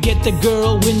 We get the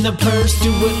girl, win the purse,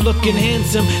 do it looking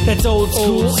handsome. That's old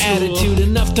school attitude,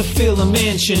 enough to fill a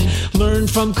mansion. Learn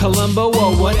from Columbo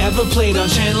or whatever played on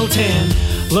Channel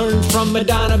 10. Learn from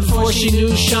Madonna before she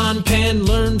knew Sean Penn.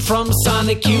 Learn from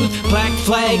Sonic Youth, Black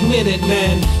Flag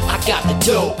Minutemen. I got the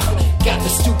dope, got the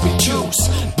stupid juice.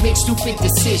 Make stupid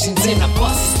decisions and I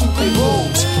bust stupid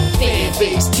moves. Fan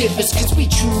base differs cause we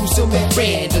choose them at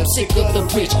random. Sick of the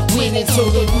rich winning so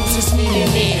the losers need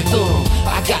an anthem.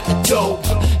 I got the dope,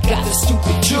 got the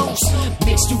stupid juice.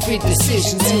 Make stupid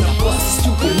decisions and I bust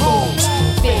stupid moves.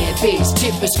 Fan base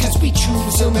differs cause we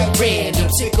choose them at random.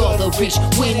 Sick of the rich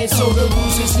winning so the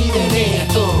losers need an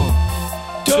anthem.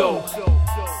 Dope,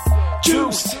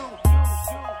 juice,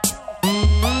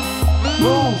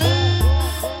 move.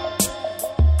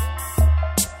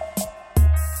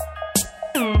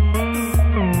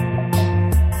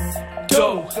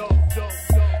 Dope,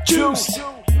 juice,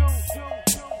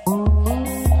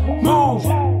 move.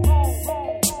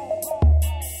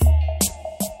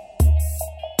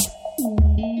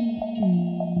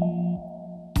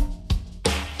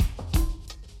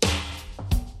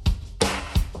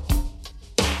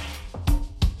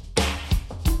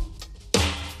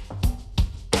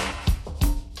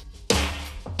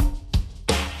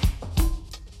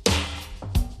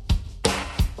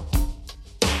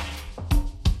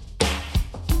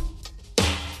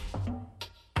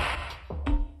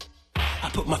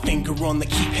 Put my finger on the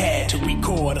keypad to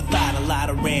record a thought, a lot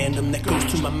of random that goes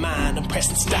through my mind. I'm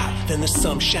pressing stop, then there's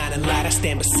some shining light I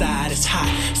stand beside. It's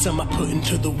hot, some I put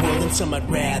into the world and some I'd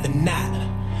rather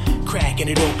not. Cracking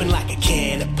it open like a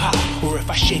can of pop, or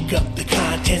if I shake up the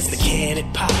contents, the can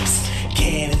it pops.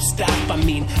 Can it stop? I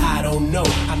mean, I don't know.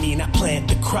 I mean, I plant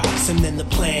the crops and then the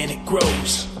planet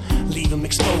grows. leave them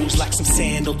exposed like some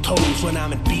sandal toes. When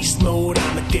I'm in beast mode,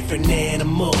 I'm a different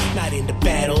animal. Not into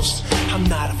battles, I'm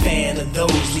not a fan of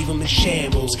those. Leave them in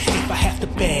shambles if I have to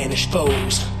banish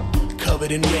foes.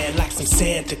 Covered in red like some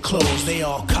Santa Claus. They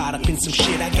all caught up in some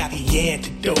shit, I got the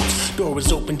antidotes. Door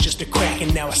was open just a crack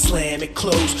and now I slam it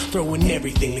closed. Throwing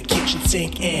everything, the kitchen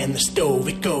sink and the stove.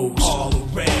 It goes all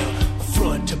around,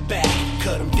 front to back.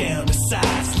 Cut them down to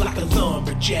size like a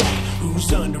lumberjack.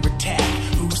 Who's under attack?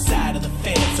 Whose side of the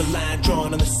fence? A line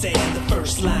drawn on the sand, the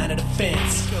first line of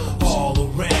defense. All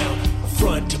around,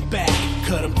 front to back.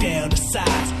 Cut them down to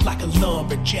size like a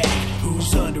lumberjack.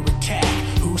 Who's under attack?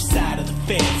 Whose side of the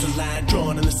fence? A line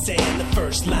drawn in the sand, the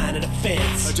first line of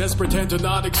defense. I just pretend to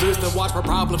not exist and watch my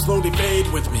problems slowly fade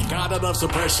with me. God enough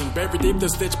suppression, buried deep the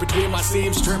stitch between my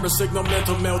seams. Tremor signal,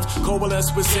 mental melt,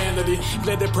 coalesce with sanity.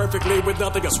 Blended perfectly with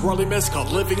nothing, a swirling mist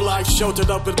called living life. Sheltered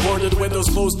up with boarded windows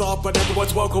closed off, but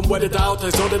everyone's welcome. Wet it out, I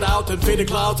zoned it out, and faded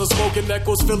clouds of smoking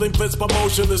echoes filling blitz by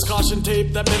motionless caution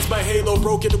tape that mends my halo.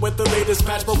 Broken with the latest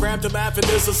patch program to laugh and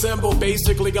disassemble.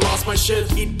 Basically, I lost my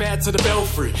shit, eat bad to the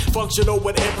belfry. Functional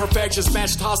with imperfections,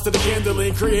 match tossed to the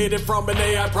kindling. Created from an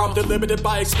AI prompted, limited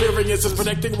by experiences.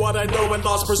 Protecting what I know and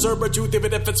lost, preserve my truth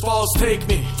even if it's false. Take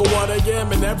me for what I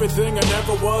am and everything I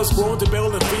never was. Grown to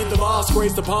build and feed the lost,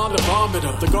 graced upon the vomit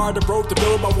of the guard that broke to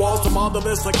build my walls. I'm on the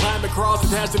list like climb across,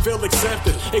 attached to feel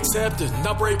accepted,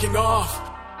 not breaking off.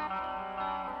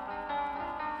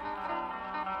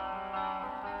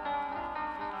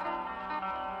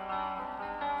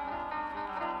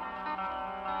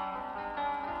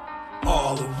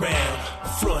 All around,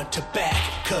 front to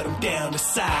back, cut them down to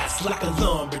size like a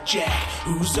lumberjack.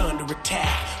 Who's under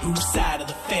attack? Whose side of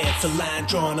the fence? A line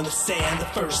drawn on the sand, the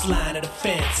first line of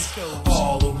defense.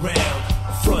 All around,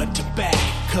 front to back,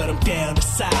 cut them down to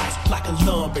size like a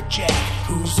lumberjack.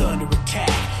 Who's under attack?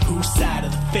 Whose side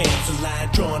of the fence? A line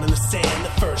drawn on the sand,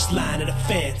 the first line of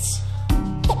defense.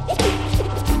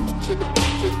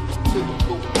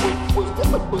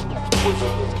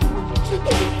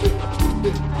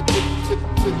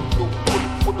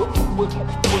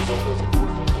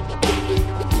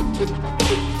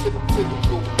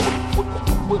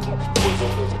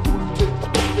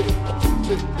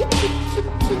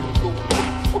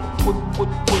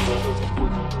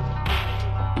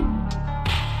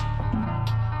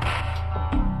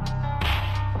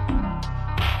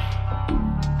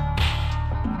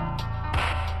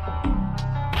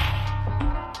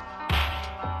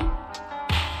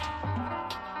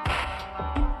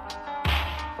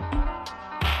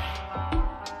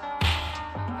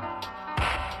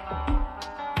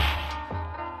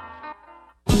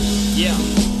 Yeah,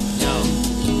 yo.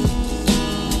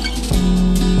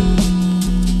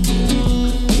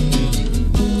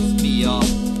 It's me, y'all.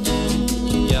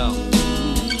 Yo.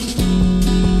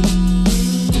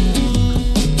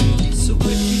 So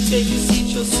if you take a seat,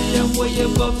 you'll see I'm way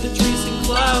above the trees and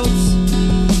clouds.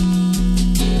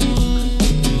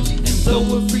 And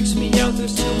though it freaks me out,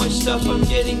 there's too much stuff I'm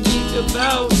getting geeked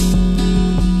about.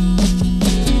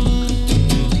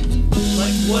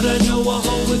 What I know I'll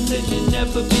hold within and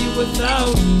never be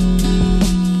without.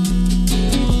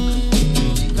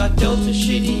 Got dealt a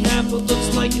shitty hand, but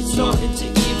looks like it's starting to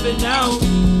even out.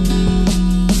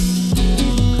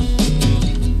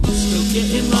 Still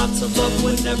getting lots of love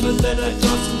whenever that I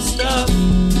draw some stuff.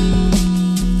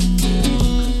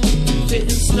 Fitting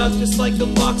snug just like a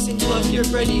boxing glove. Get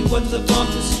ready when the bomb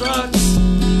destructs.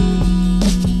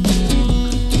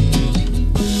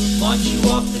 Launch you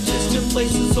off the distant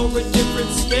places or a different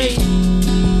state.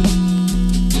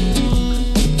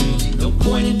 No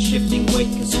point in shifting weight,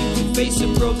 cause you can face it,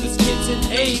 bro, cause kids in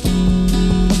hate.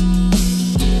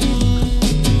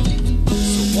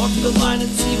 So walk the line and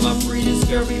see my breed is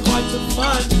very hard to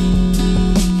find.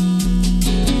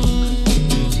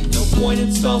 No point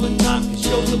in stalling time, cause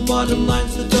yo, the bottom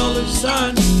line's the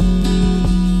 $sign.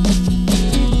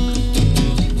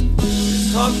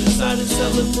 Talk design and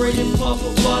celebrating pop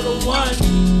a bottle of wine.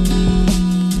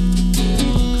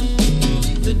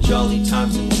 The jolly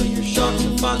times until you're shocked to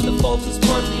find the fault is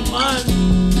partly mine.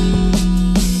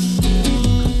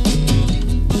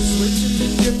 Switching to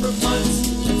different months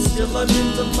and still I'm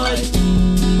in the mud.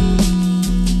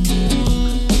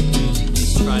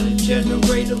 Just trying to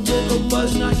generate a little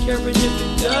buzz, not caring if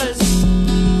it does.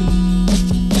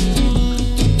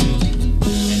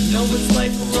 Know it's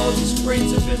life where all these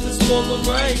grains are in this bowl of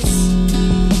rice.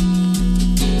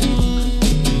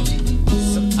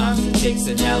 Sometimes it takes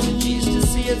analogies to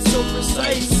see it so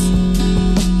precise.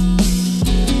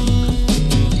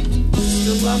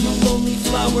 Still I'm a lonely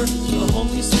flower, the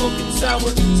homie smoking sour.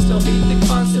 Still hate the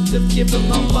concept of giving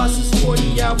my bosses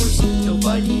 40 hours.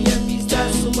 Nobody envies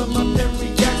that, so when my pen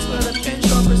reacts, but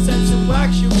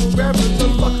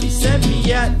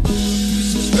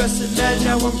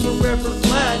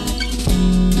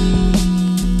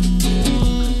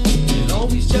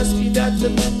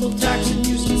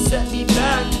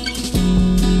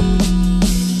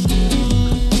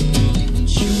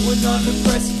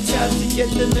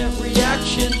get the net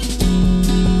reaction.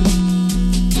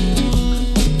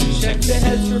 Check the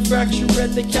head's refraction,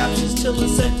 read the captions till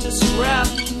it's sent to scrap.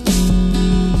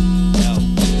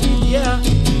 Yeah.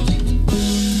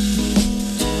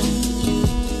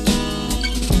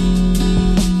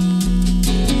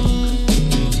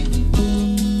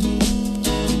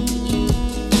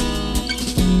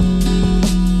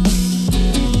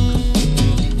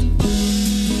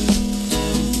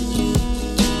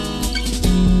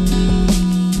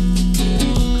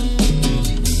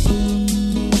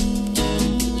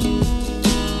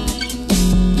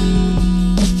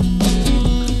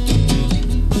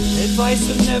 Advice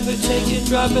of never take it,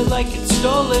 drop it like it's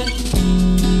stolen.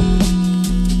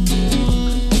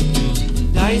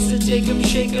 Dice to take 'em,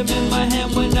 shake 'em in my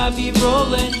hand when I be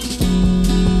rolling.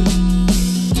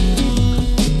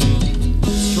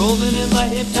 Strolling in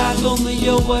lightened path, only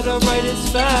yo, what I write is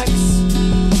facts.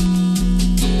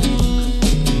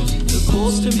 The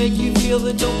goal's to make you feel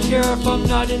that don't care if I'm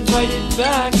not invited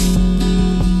back.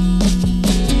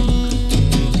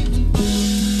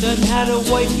 Done had a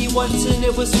wifey once and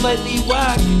it was slightly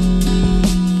whack.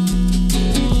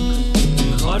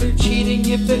 Caught her cheating,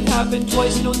 if it happened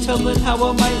twice, no telling how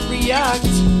I might react.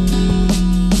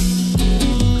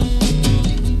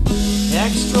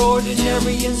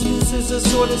 Extraordinary instances are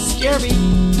sorta scary.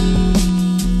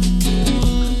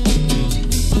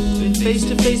 Been face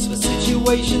to face with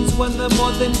situations when they're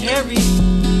more than hairy.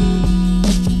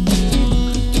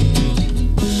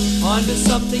 Onto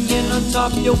something and on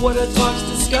top, yo, what a talk's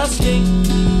disgusting.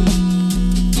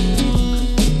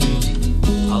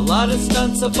 A lot of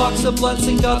stunts, a box of blunts,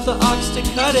 and got the ox to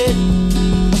cut it.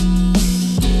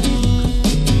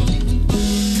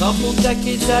 Couple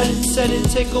decades at it, said it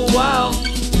take a while.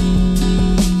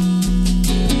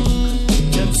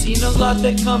 Done seen a lot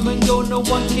that come and go, no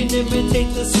one can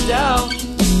imitate the style.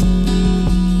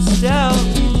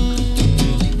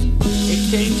 It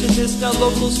came to this, now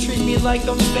locals treat me like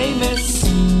I'm famous.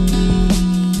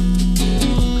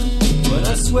 But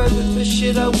I swear that the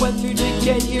shit I went through to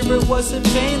get here, it wasn't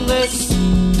painless.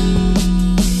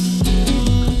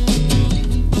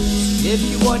 If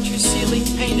you want your ceiling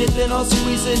painted, then I'll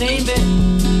squeeze and aim it.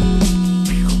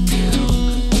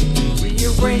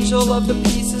 Rearrange all of the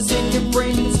pieces in your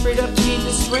brain and straight up mean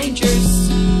to strangers.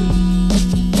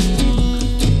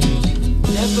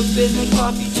 Never been a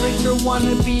coffee drinker,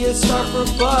 wanna be a star for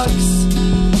bucks.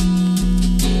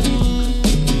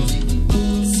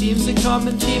 It seems a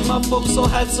common theme, my folks all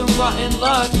had some rotten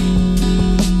luck.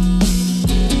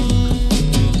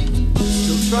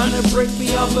 Still trying to break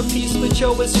me off a piece, but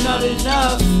yo, it's not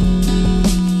enough.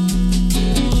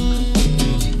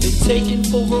 Been taken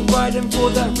for a ride, and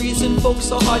for that reason,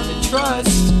 folks are hard to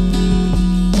trust.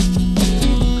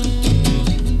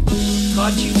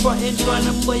 Caught you frontin', trying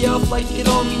to play off like it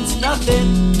all means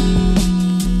nothing.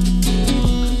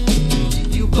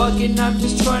 You bugging, I'm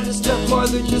just trying to step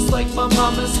farther, just like my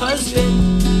mama's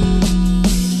husband.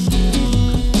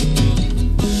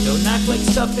 Don't act like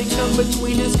stuff ain't come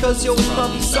between us, cause yo, it's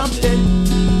probably something.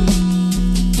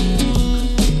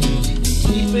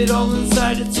 Keep it all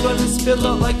inside, it's gonna spill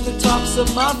out like the tops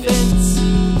of muffins.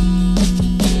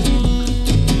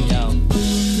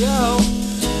 Yo.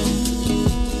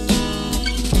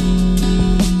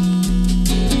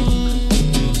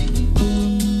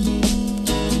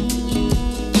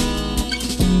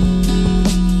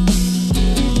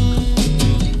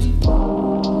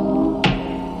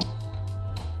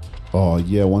 Oh,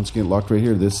 yeah, once again, locked right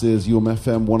here. This is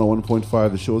UMFM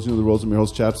 101.5. The show is New the Roads. I'm your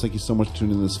host, Chaps. Thank you so much for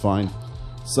tuning in this fine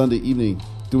Sunday evening.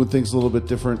 Doing things a little bit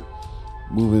different.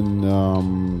 Moving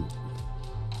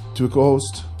to a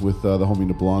co-host with the homie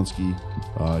Noblonsky.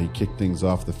 He kicked things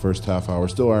off the first half hour.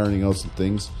 Still ironing out some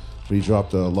things, but he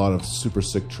dropped a lot of super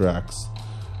sick tracks.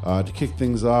 To kick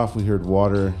things off, we heard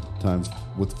Water times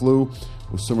with Flu,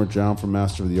 with Summer Drown from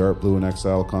Master of the Art, Blue and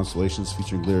Exile Constellations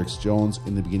featuring Lyrics Jones.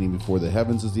 In the Beginning Before the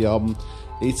Heavens is the album.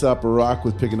 Aesop Barak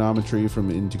with Pigonometry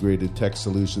from Integrated Tech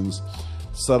Solutions.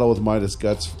 Subtle with Midas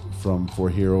Guts from For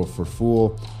Hero for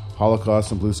Fool.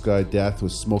 Holocaust and Blue Sky Death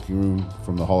with Smoking Room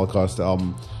from the Holocaust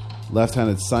album.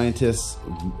 Left-Handed Scientists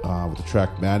with the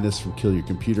track Madness from Kill Your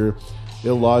Computer.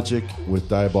 Illogic with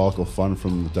Diabolical Fun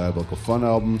from the Diabolical Fun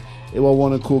album.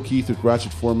 AWOL1 and Cool Keith with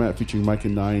Ratchet Format featuring Mike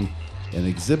and Nine and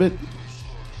Exhibit.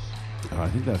 I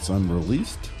think that's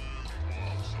unreleased,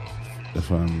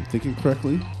 if I'm thinking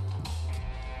correctly.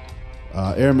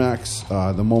 Air Max,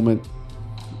 The Moment,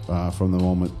 from The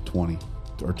Moment 20,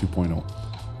 or 2.0,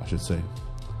 I should say.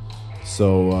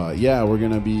 So, yeah, we're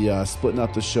going to be splitting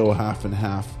up the show half and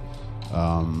half.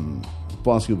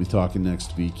 Blonsky will be talking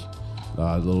next week.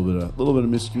 A little bit of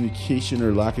miscommunication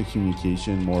or lack of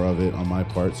communication, more of it on my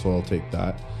part, so I'll take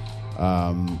that.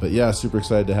 But yeah, super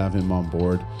excited to have him on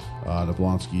board.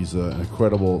 Noblonski's an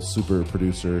incredible super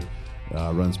producer,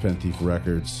 runs Pen Thief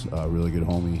Records, really good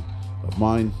homie of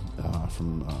mine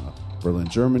from Berlin,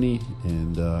 Germany,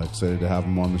 and excited to have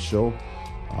him on the show.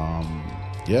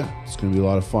 Yeah, it's going to be a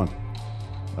lot of fun.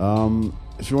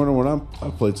 If you're wondering what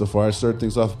I've played so far, I started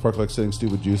things off with Park Like Setting,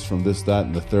 Stupid Juice from This, That,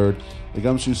 and the Third. The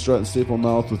Gumshoe Strut and Staple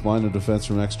Mouth with Line of Defense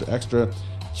from Extra Extra.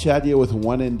 Chadia with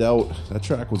When in Doubt. That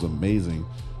track was amazing.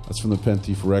 That's from the Pen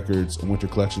Thief Records Winter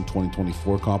Collection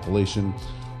 2024 compilation.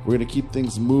 We're going to keep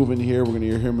things moving here. We're going to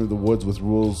hear Him in the Woods with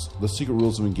The Secret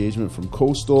Rules of Engagement from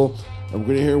Coastal. And we're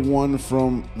going to hear one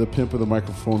from the Pimp of the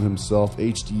Microphone himself,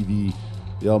 HDV,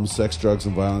 the album Sex, Drugs,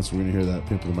 and Violence. We're going to hear that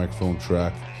Pimp of the Microphone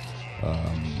track.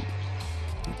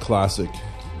 Classic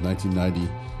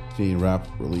 1990 Canadian rap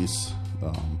release.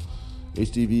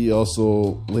 HDV,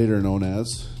 also later known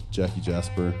as Jackie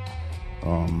Jasper.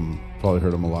 Probably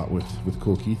heard him a lot with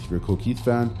Cool Keith if you're a Cool Keith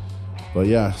fan. But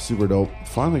yeah, super dope.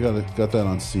 Finally got that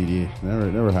on CD.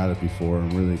 Never had it before.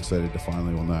 I'm really excited to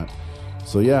finally own that.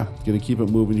 So yeah, gonna keep it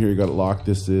moving here. You got it locked.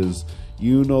 This is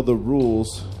You Know the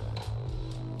Rules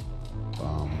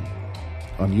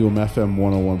on UMFM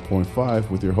 101.5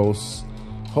 with your hosts,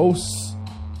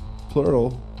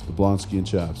 plural, the Blonsky and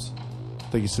Chaps.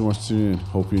 Thank you so much for tuning in.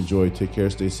 Hope you enjoyed. Take care,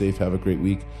 stay safe, have a great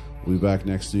week. We'll be back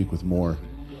next week with more.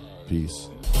 Peace.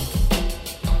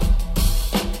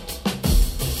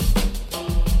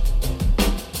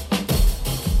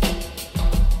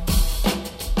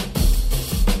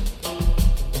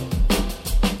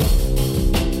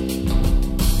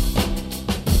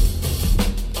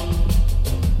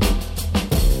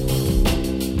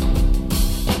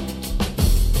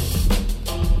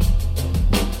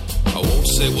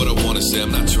 I'm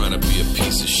not trying to be a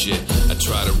piece of shit. I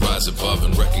try to rise above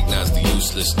and recognize the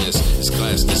uselessness. This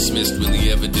class dismissed when the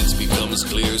evidence becomes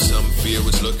clear. Some fear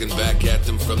is looking back at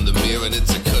them from the mirror, and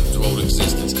it's a cutthroat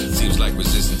existence. Seems like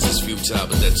resistance is futile,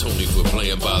 but that's only if we're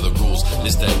playing by the rules. And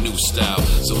it's that new style,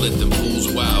 so let them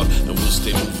fools wild, and we'll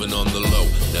stay moving on the low.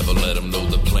 Never let them know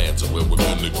the plans or where we're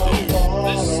gonna go.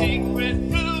 The secret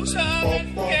rules of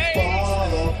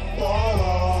engagement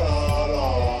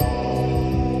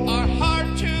are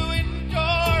hard to endorse.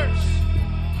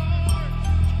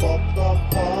 When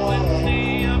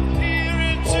the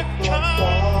appearance of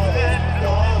combat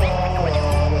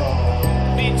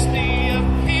meets the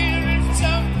appearance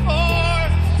of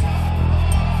force,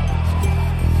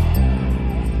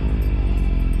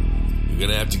 you're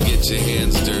gonna have to get your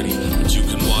hands dirty, but you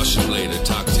can wash them later.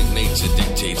 Toxic nature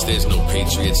dictates there's no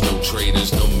patriots, no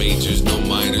traitors, no majors, no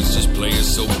minors, just players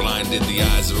so blinded the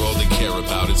eyes are all they care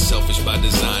about. It's selfish by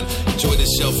design. Enjoy the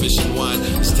shellfish and wine.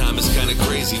 This time is kinda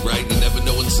crazy, right? You never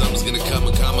know when something's gonna come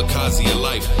and kamikaze your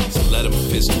life. So let them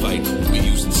fist fight. We'll be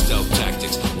using stealth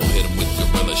tactics. We'll hit them with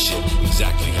guerrilla shit,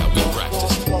 exactly how we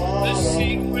practiced. the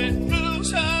secret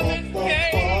rules of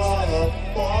engagement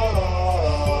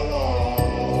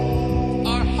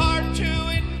are hard to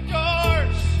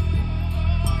endorse.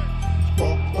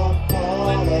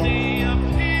 When the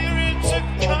appearance of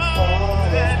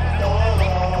combat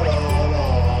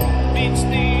meets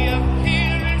the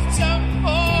appearance of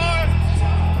force,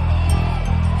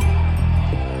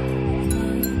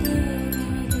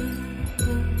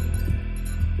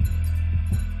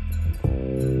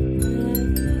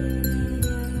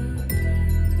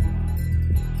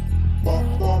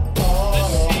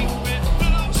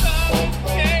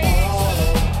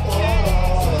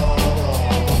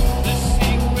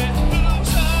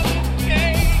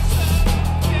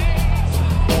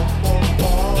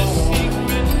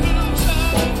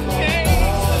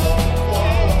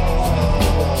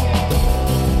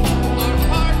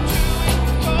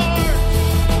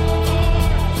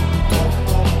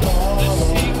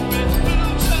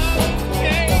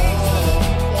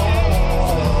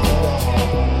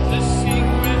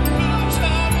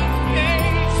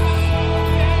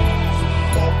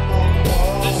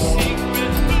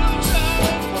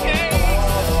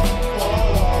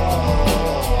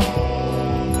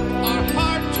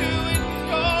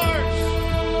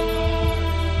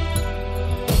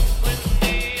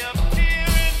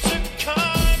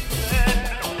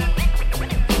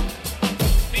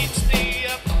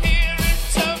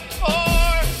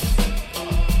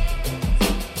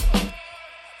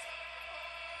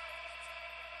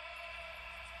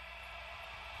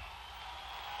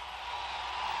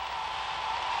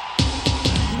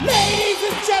 Ladies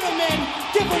and gentlemen,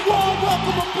 give a warm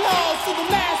welcome applause to the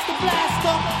Master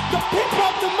Blaster, the pimp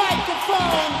of the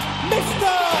microphone,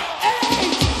 Mr.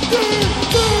 HDV.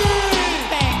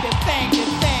 Thank you, thank you,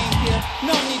 thank you.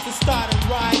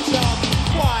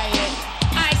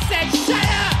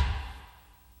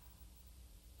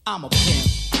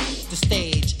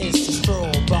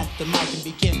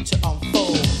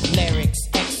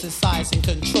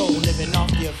 exercising control, living off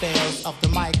the avails of the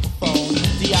microphone.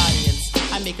 The audience,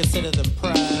 I may consider them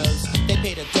pros. They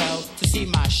pay the dough to see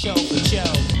my show, but yo,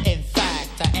 in fact,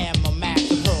 I am a Mac,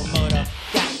 the promoter.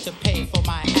 Got to pay for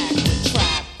my act with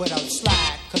trap without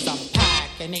slack, cause I'm pack,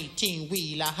 an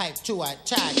 18-wheeler hype to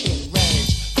attack in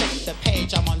rage. Flip the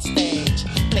page, I'm on stage.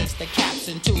 Place the caps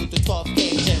into the 12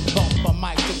 gauge and bump a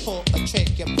mic to pull a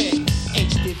trick you pick.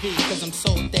 HDV, cause I'm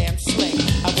so damn slick.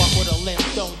 I walk with a limp,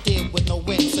 don't deal with no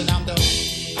wimps, and I'm the of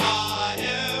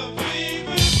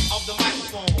the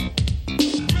microphone.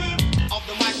 Of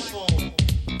the microphone.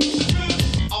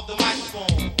 Of the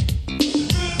microphone.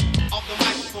 Of the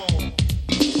microphone.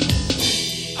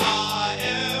 I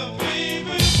am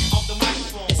of the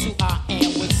microphone. It's who I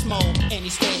am with smoke. Any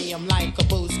stadium like a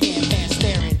booze can fan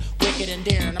staring. Wicked and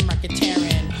daring, I'm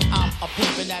racketeering. I'm a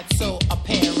pimpin' that's so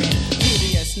apparent.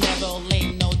 Devious, never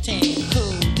lame, no tame.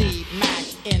 Cool, deep, Mac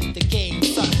in the game.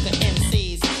 Suck the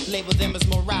MCs, label them as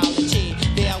morality.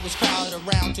 They always crowd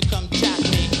around to come chat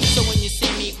me. So when you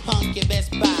see me punk, you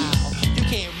best bow. You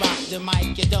can't rock the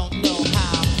mic, you don't know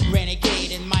how.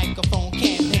 Renegade and microphone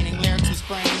campaigning. Lyrics and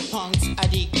spraying punks are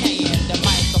decaying. The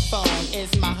microphone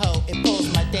is my hoe, it pulls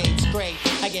my dates great.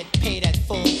 I get paid at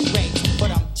full rates,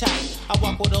 but I'm tight. I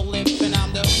walk with a limp and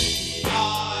I'm the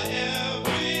I am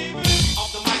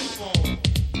of the microphone.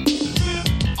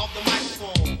 Of the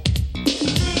microphone.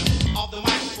 Of the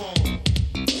microphone.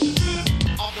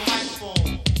 Of the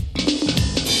microphone.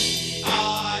 I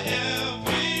am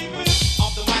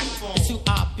of the microphone. It's who I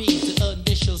be, the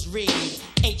initials read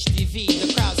HDV,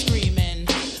 the crowd screaming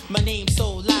my name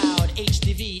so loud,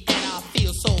 HDV, and I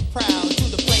feel so proud. To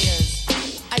the players,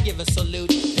 I give a salute.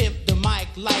 Pimp the mic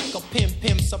like a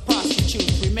pimp's a prostitute.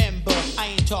 Remember, I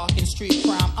ain't talking street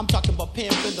crime. I'm talking about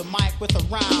pimping the mic with a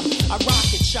rhyme. I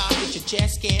rock it, shot it, you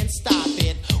just can't stop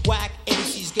it. Whack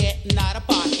MCs getting out of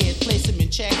pocket. Place them in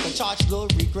check, but charge little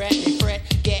regret. They fret,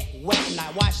 get wet, and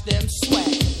I watch them sweat.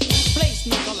 Play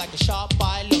snooker like a sharp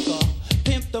eye looker.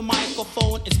 Pimp the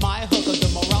microphone, it's my hooker. The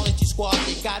morality squad,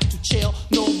 they got to chill.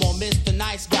 No more Mr.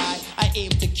 Nice Guy. I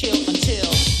aim to kill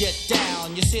until you're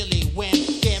down, you silly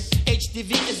wimp. Gimp.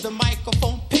 HDV is the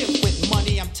microphone pimp. With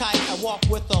money, I'm tight. I walk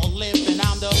with a limp, and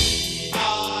I'm the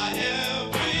I am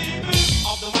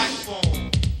of the microphone.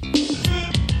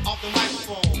 Of the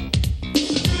microphone.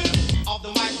 Of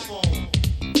the microphone.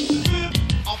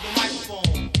 Of the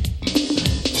microphone.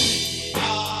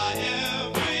 I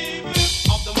am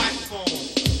of the microphone.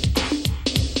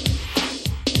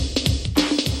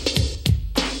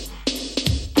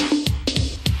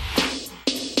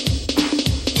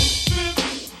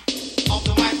 Of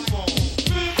the microphone.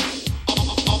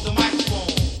 Of the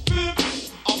microphone.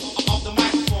 Of the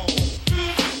microphone.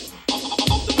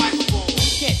 Of the microphone.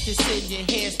 Get this in your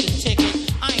here's the ticket.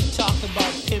 I ain't talking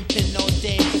about pimping no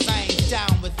day, cause I ain't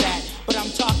down with that. But I'm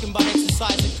talking about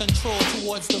exercising control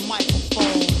towards the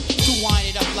microphone. To wind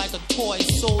it up like a toy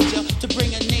soldier, to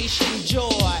bring a nation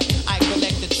joy. I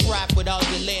collect the trap without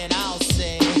delay, and I'll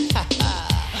say, ha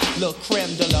ha, le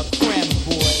creme de la creme,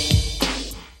 boy.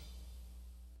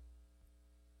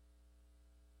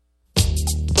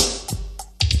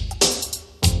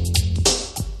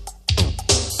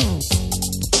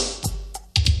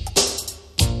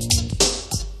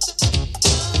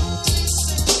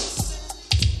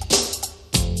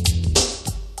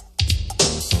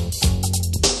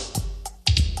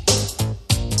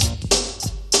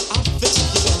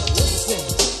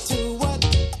 To what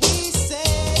we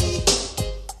say,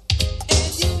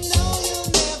 and you know you'll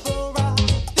never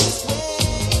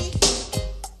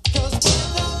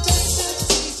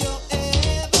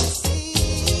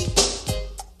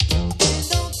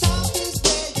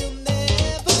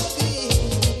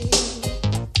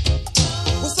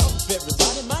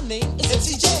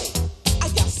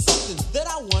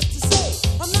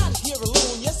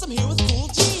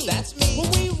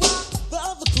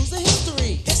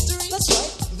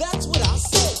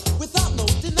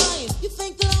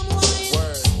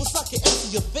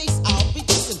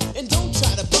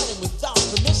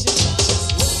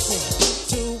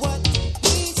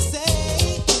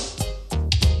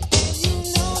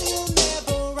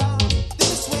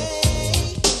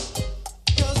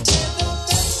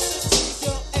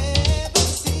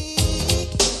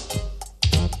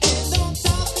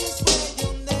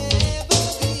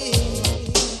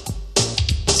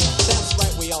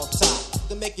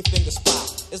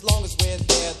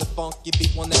funky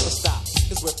beat will never stop.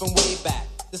 Cause we're from way back.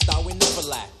 The style we never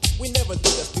lack. We never do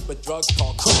the stupid drugs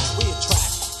called crack. We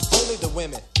attract only the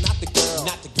women, not the girls.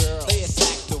 Not the girls. They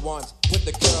attack the ones with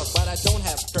the curls. But I don't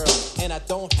have curls and I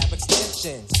don't have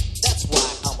extensions. That's why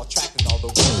I'm attracting all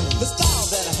the women. The style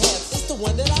that I have is the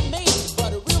one that I made.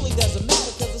 But it really doesn't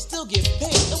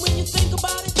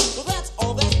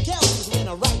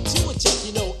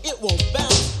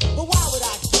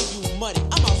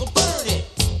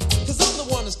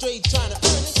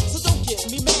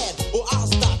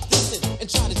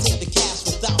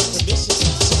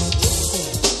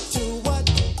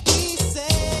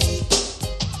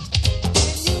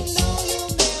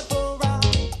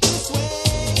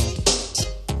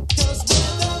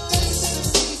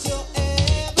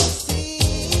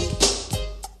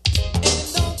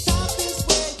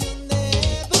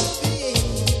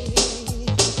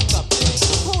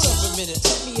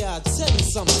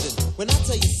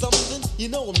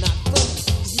know I'm not frontin',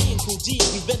 'cause me and Cool G,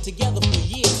 we've been together for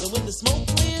years. And when the smoke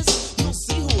clears, you'll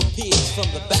see who appears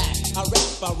from the back. I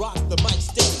rap, I rock the mic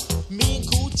steady. Me and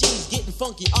Cool G's getting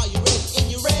funky. Are you ready?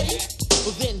 And you ready?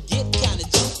 Well then get kinda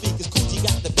jumpy, 'cause Cool G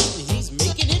got the beat and he's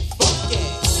making it funky.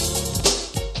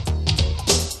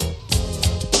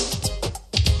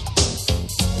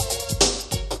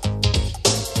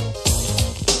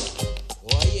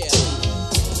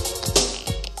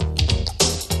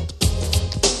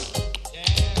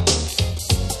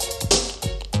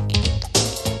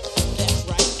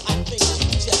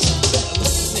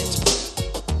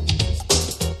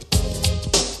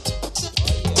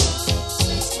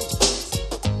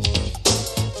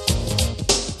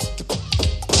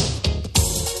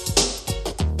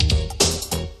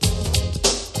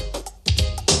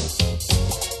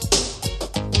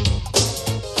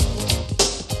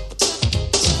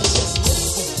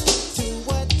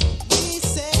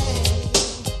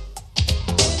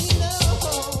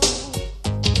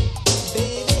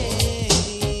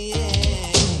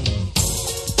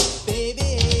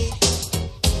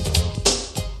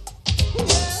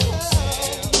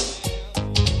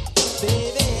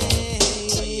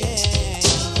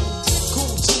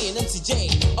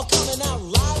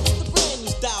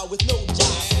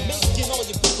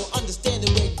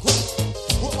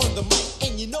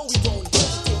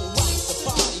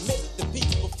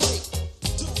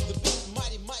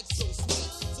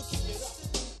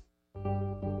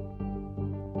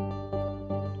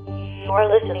 You're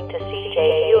listening to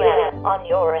CJUM on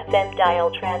your FM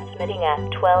dial, transmitting at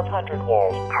 1200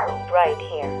 volts right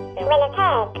here in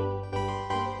Winnipeg.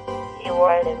 You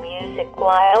are the music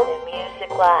while the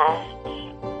music lasts.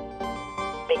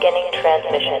 Beginning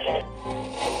transmission.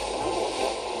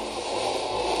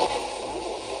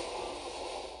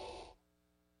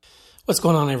 What's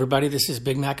going on, everybody? This is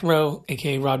Big McEnroe,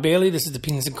 aka Rod Bailey. This is the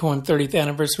Peanuts and Corn 30th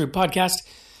Anniversary Podcast.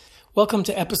 Welcome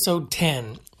to episode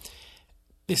 10.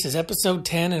 This is episode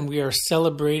 10, and we are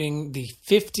celebrating the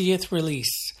 50th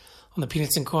release on the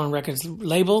Peanuts and Corn Records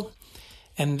label.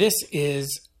 And this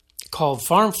is called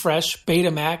Farm Fresh,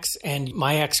 Betamax, and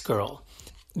My Ex-Girl.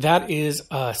 That is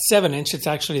a 7-inch. It's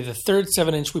actually the third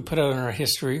 7-inch we put out in our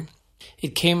history.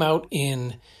 It came out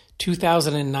in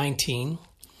 2019,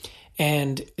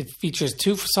 and it features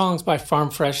 2 songs by Farm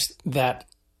Fresh that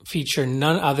feature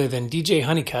none other than DJ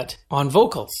Honeycutt on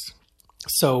vocals.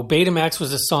 So Betamax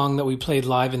was a song that we played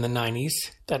live in the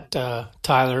 90s that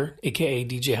Tyler, a.k.a.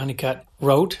 DJ Honeycutt,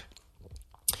 wrote.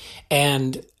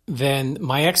 And then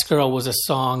My Ex-Girl was a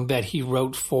song that he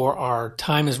wrote for our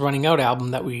Time Is Running Out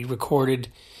album that we recorded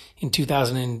in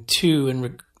 2002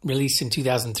 and released in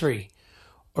 2003.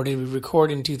 Or did we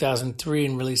record in 2003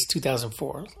 and release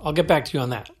 2004? I'll get back to you on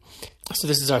that. So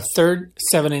this is our third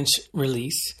 7-inch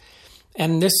release.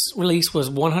 And this release was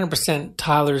 100%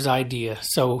 Tyler's idea.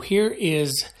 So here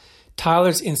is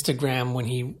Tyler's Instagram when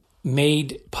he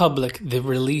made public the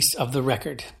release of the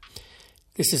record.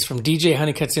 This is from DJ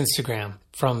Honeycutt's Instagram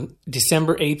from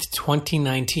December 8th,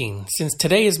 2019. Since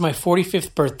today is my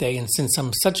 45th birthday, and since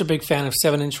I'm such a big fan of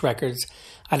 7-inch records,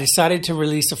 I decided to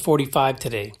release a 45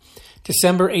 today.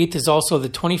 December 8th is also the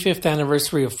 25th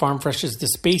anniversary of Farm Fresh's The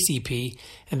Space EP,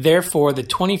 and therefore the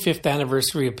 25th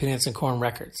anniversary of Peanuts and Corn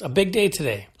Records. A big day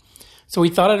today. So we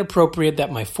thought it appropriate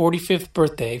that my 45th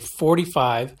birthday,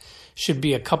 45, should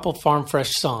be a couple Farm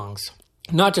Fresh songs.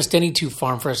 Not just any 2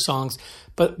 Farm Fresh songs,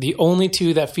 but the only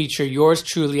 2 that feature yours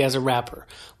truly as a rapper.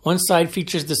 One side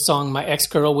features the song My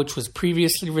Ex-Girl, which was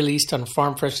previously released on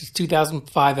Farm Fresh's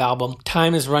 2005 album,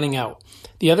 Time Is Running Out.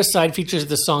 The other side features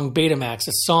the song Betamax,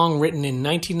 a song written in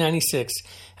 1996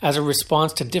 as a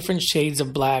response to Different Shades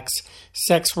of Black's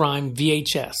Sex Rhyme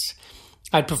VHS.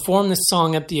 I'd performed this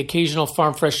song at the occasional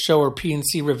Farm Fresh show or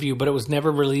PNC review, but it was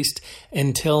never released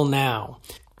until now.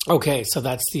 Okay, so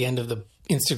that's the end of the Instagram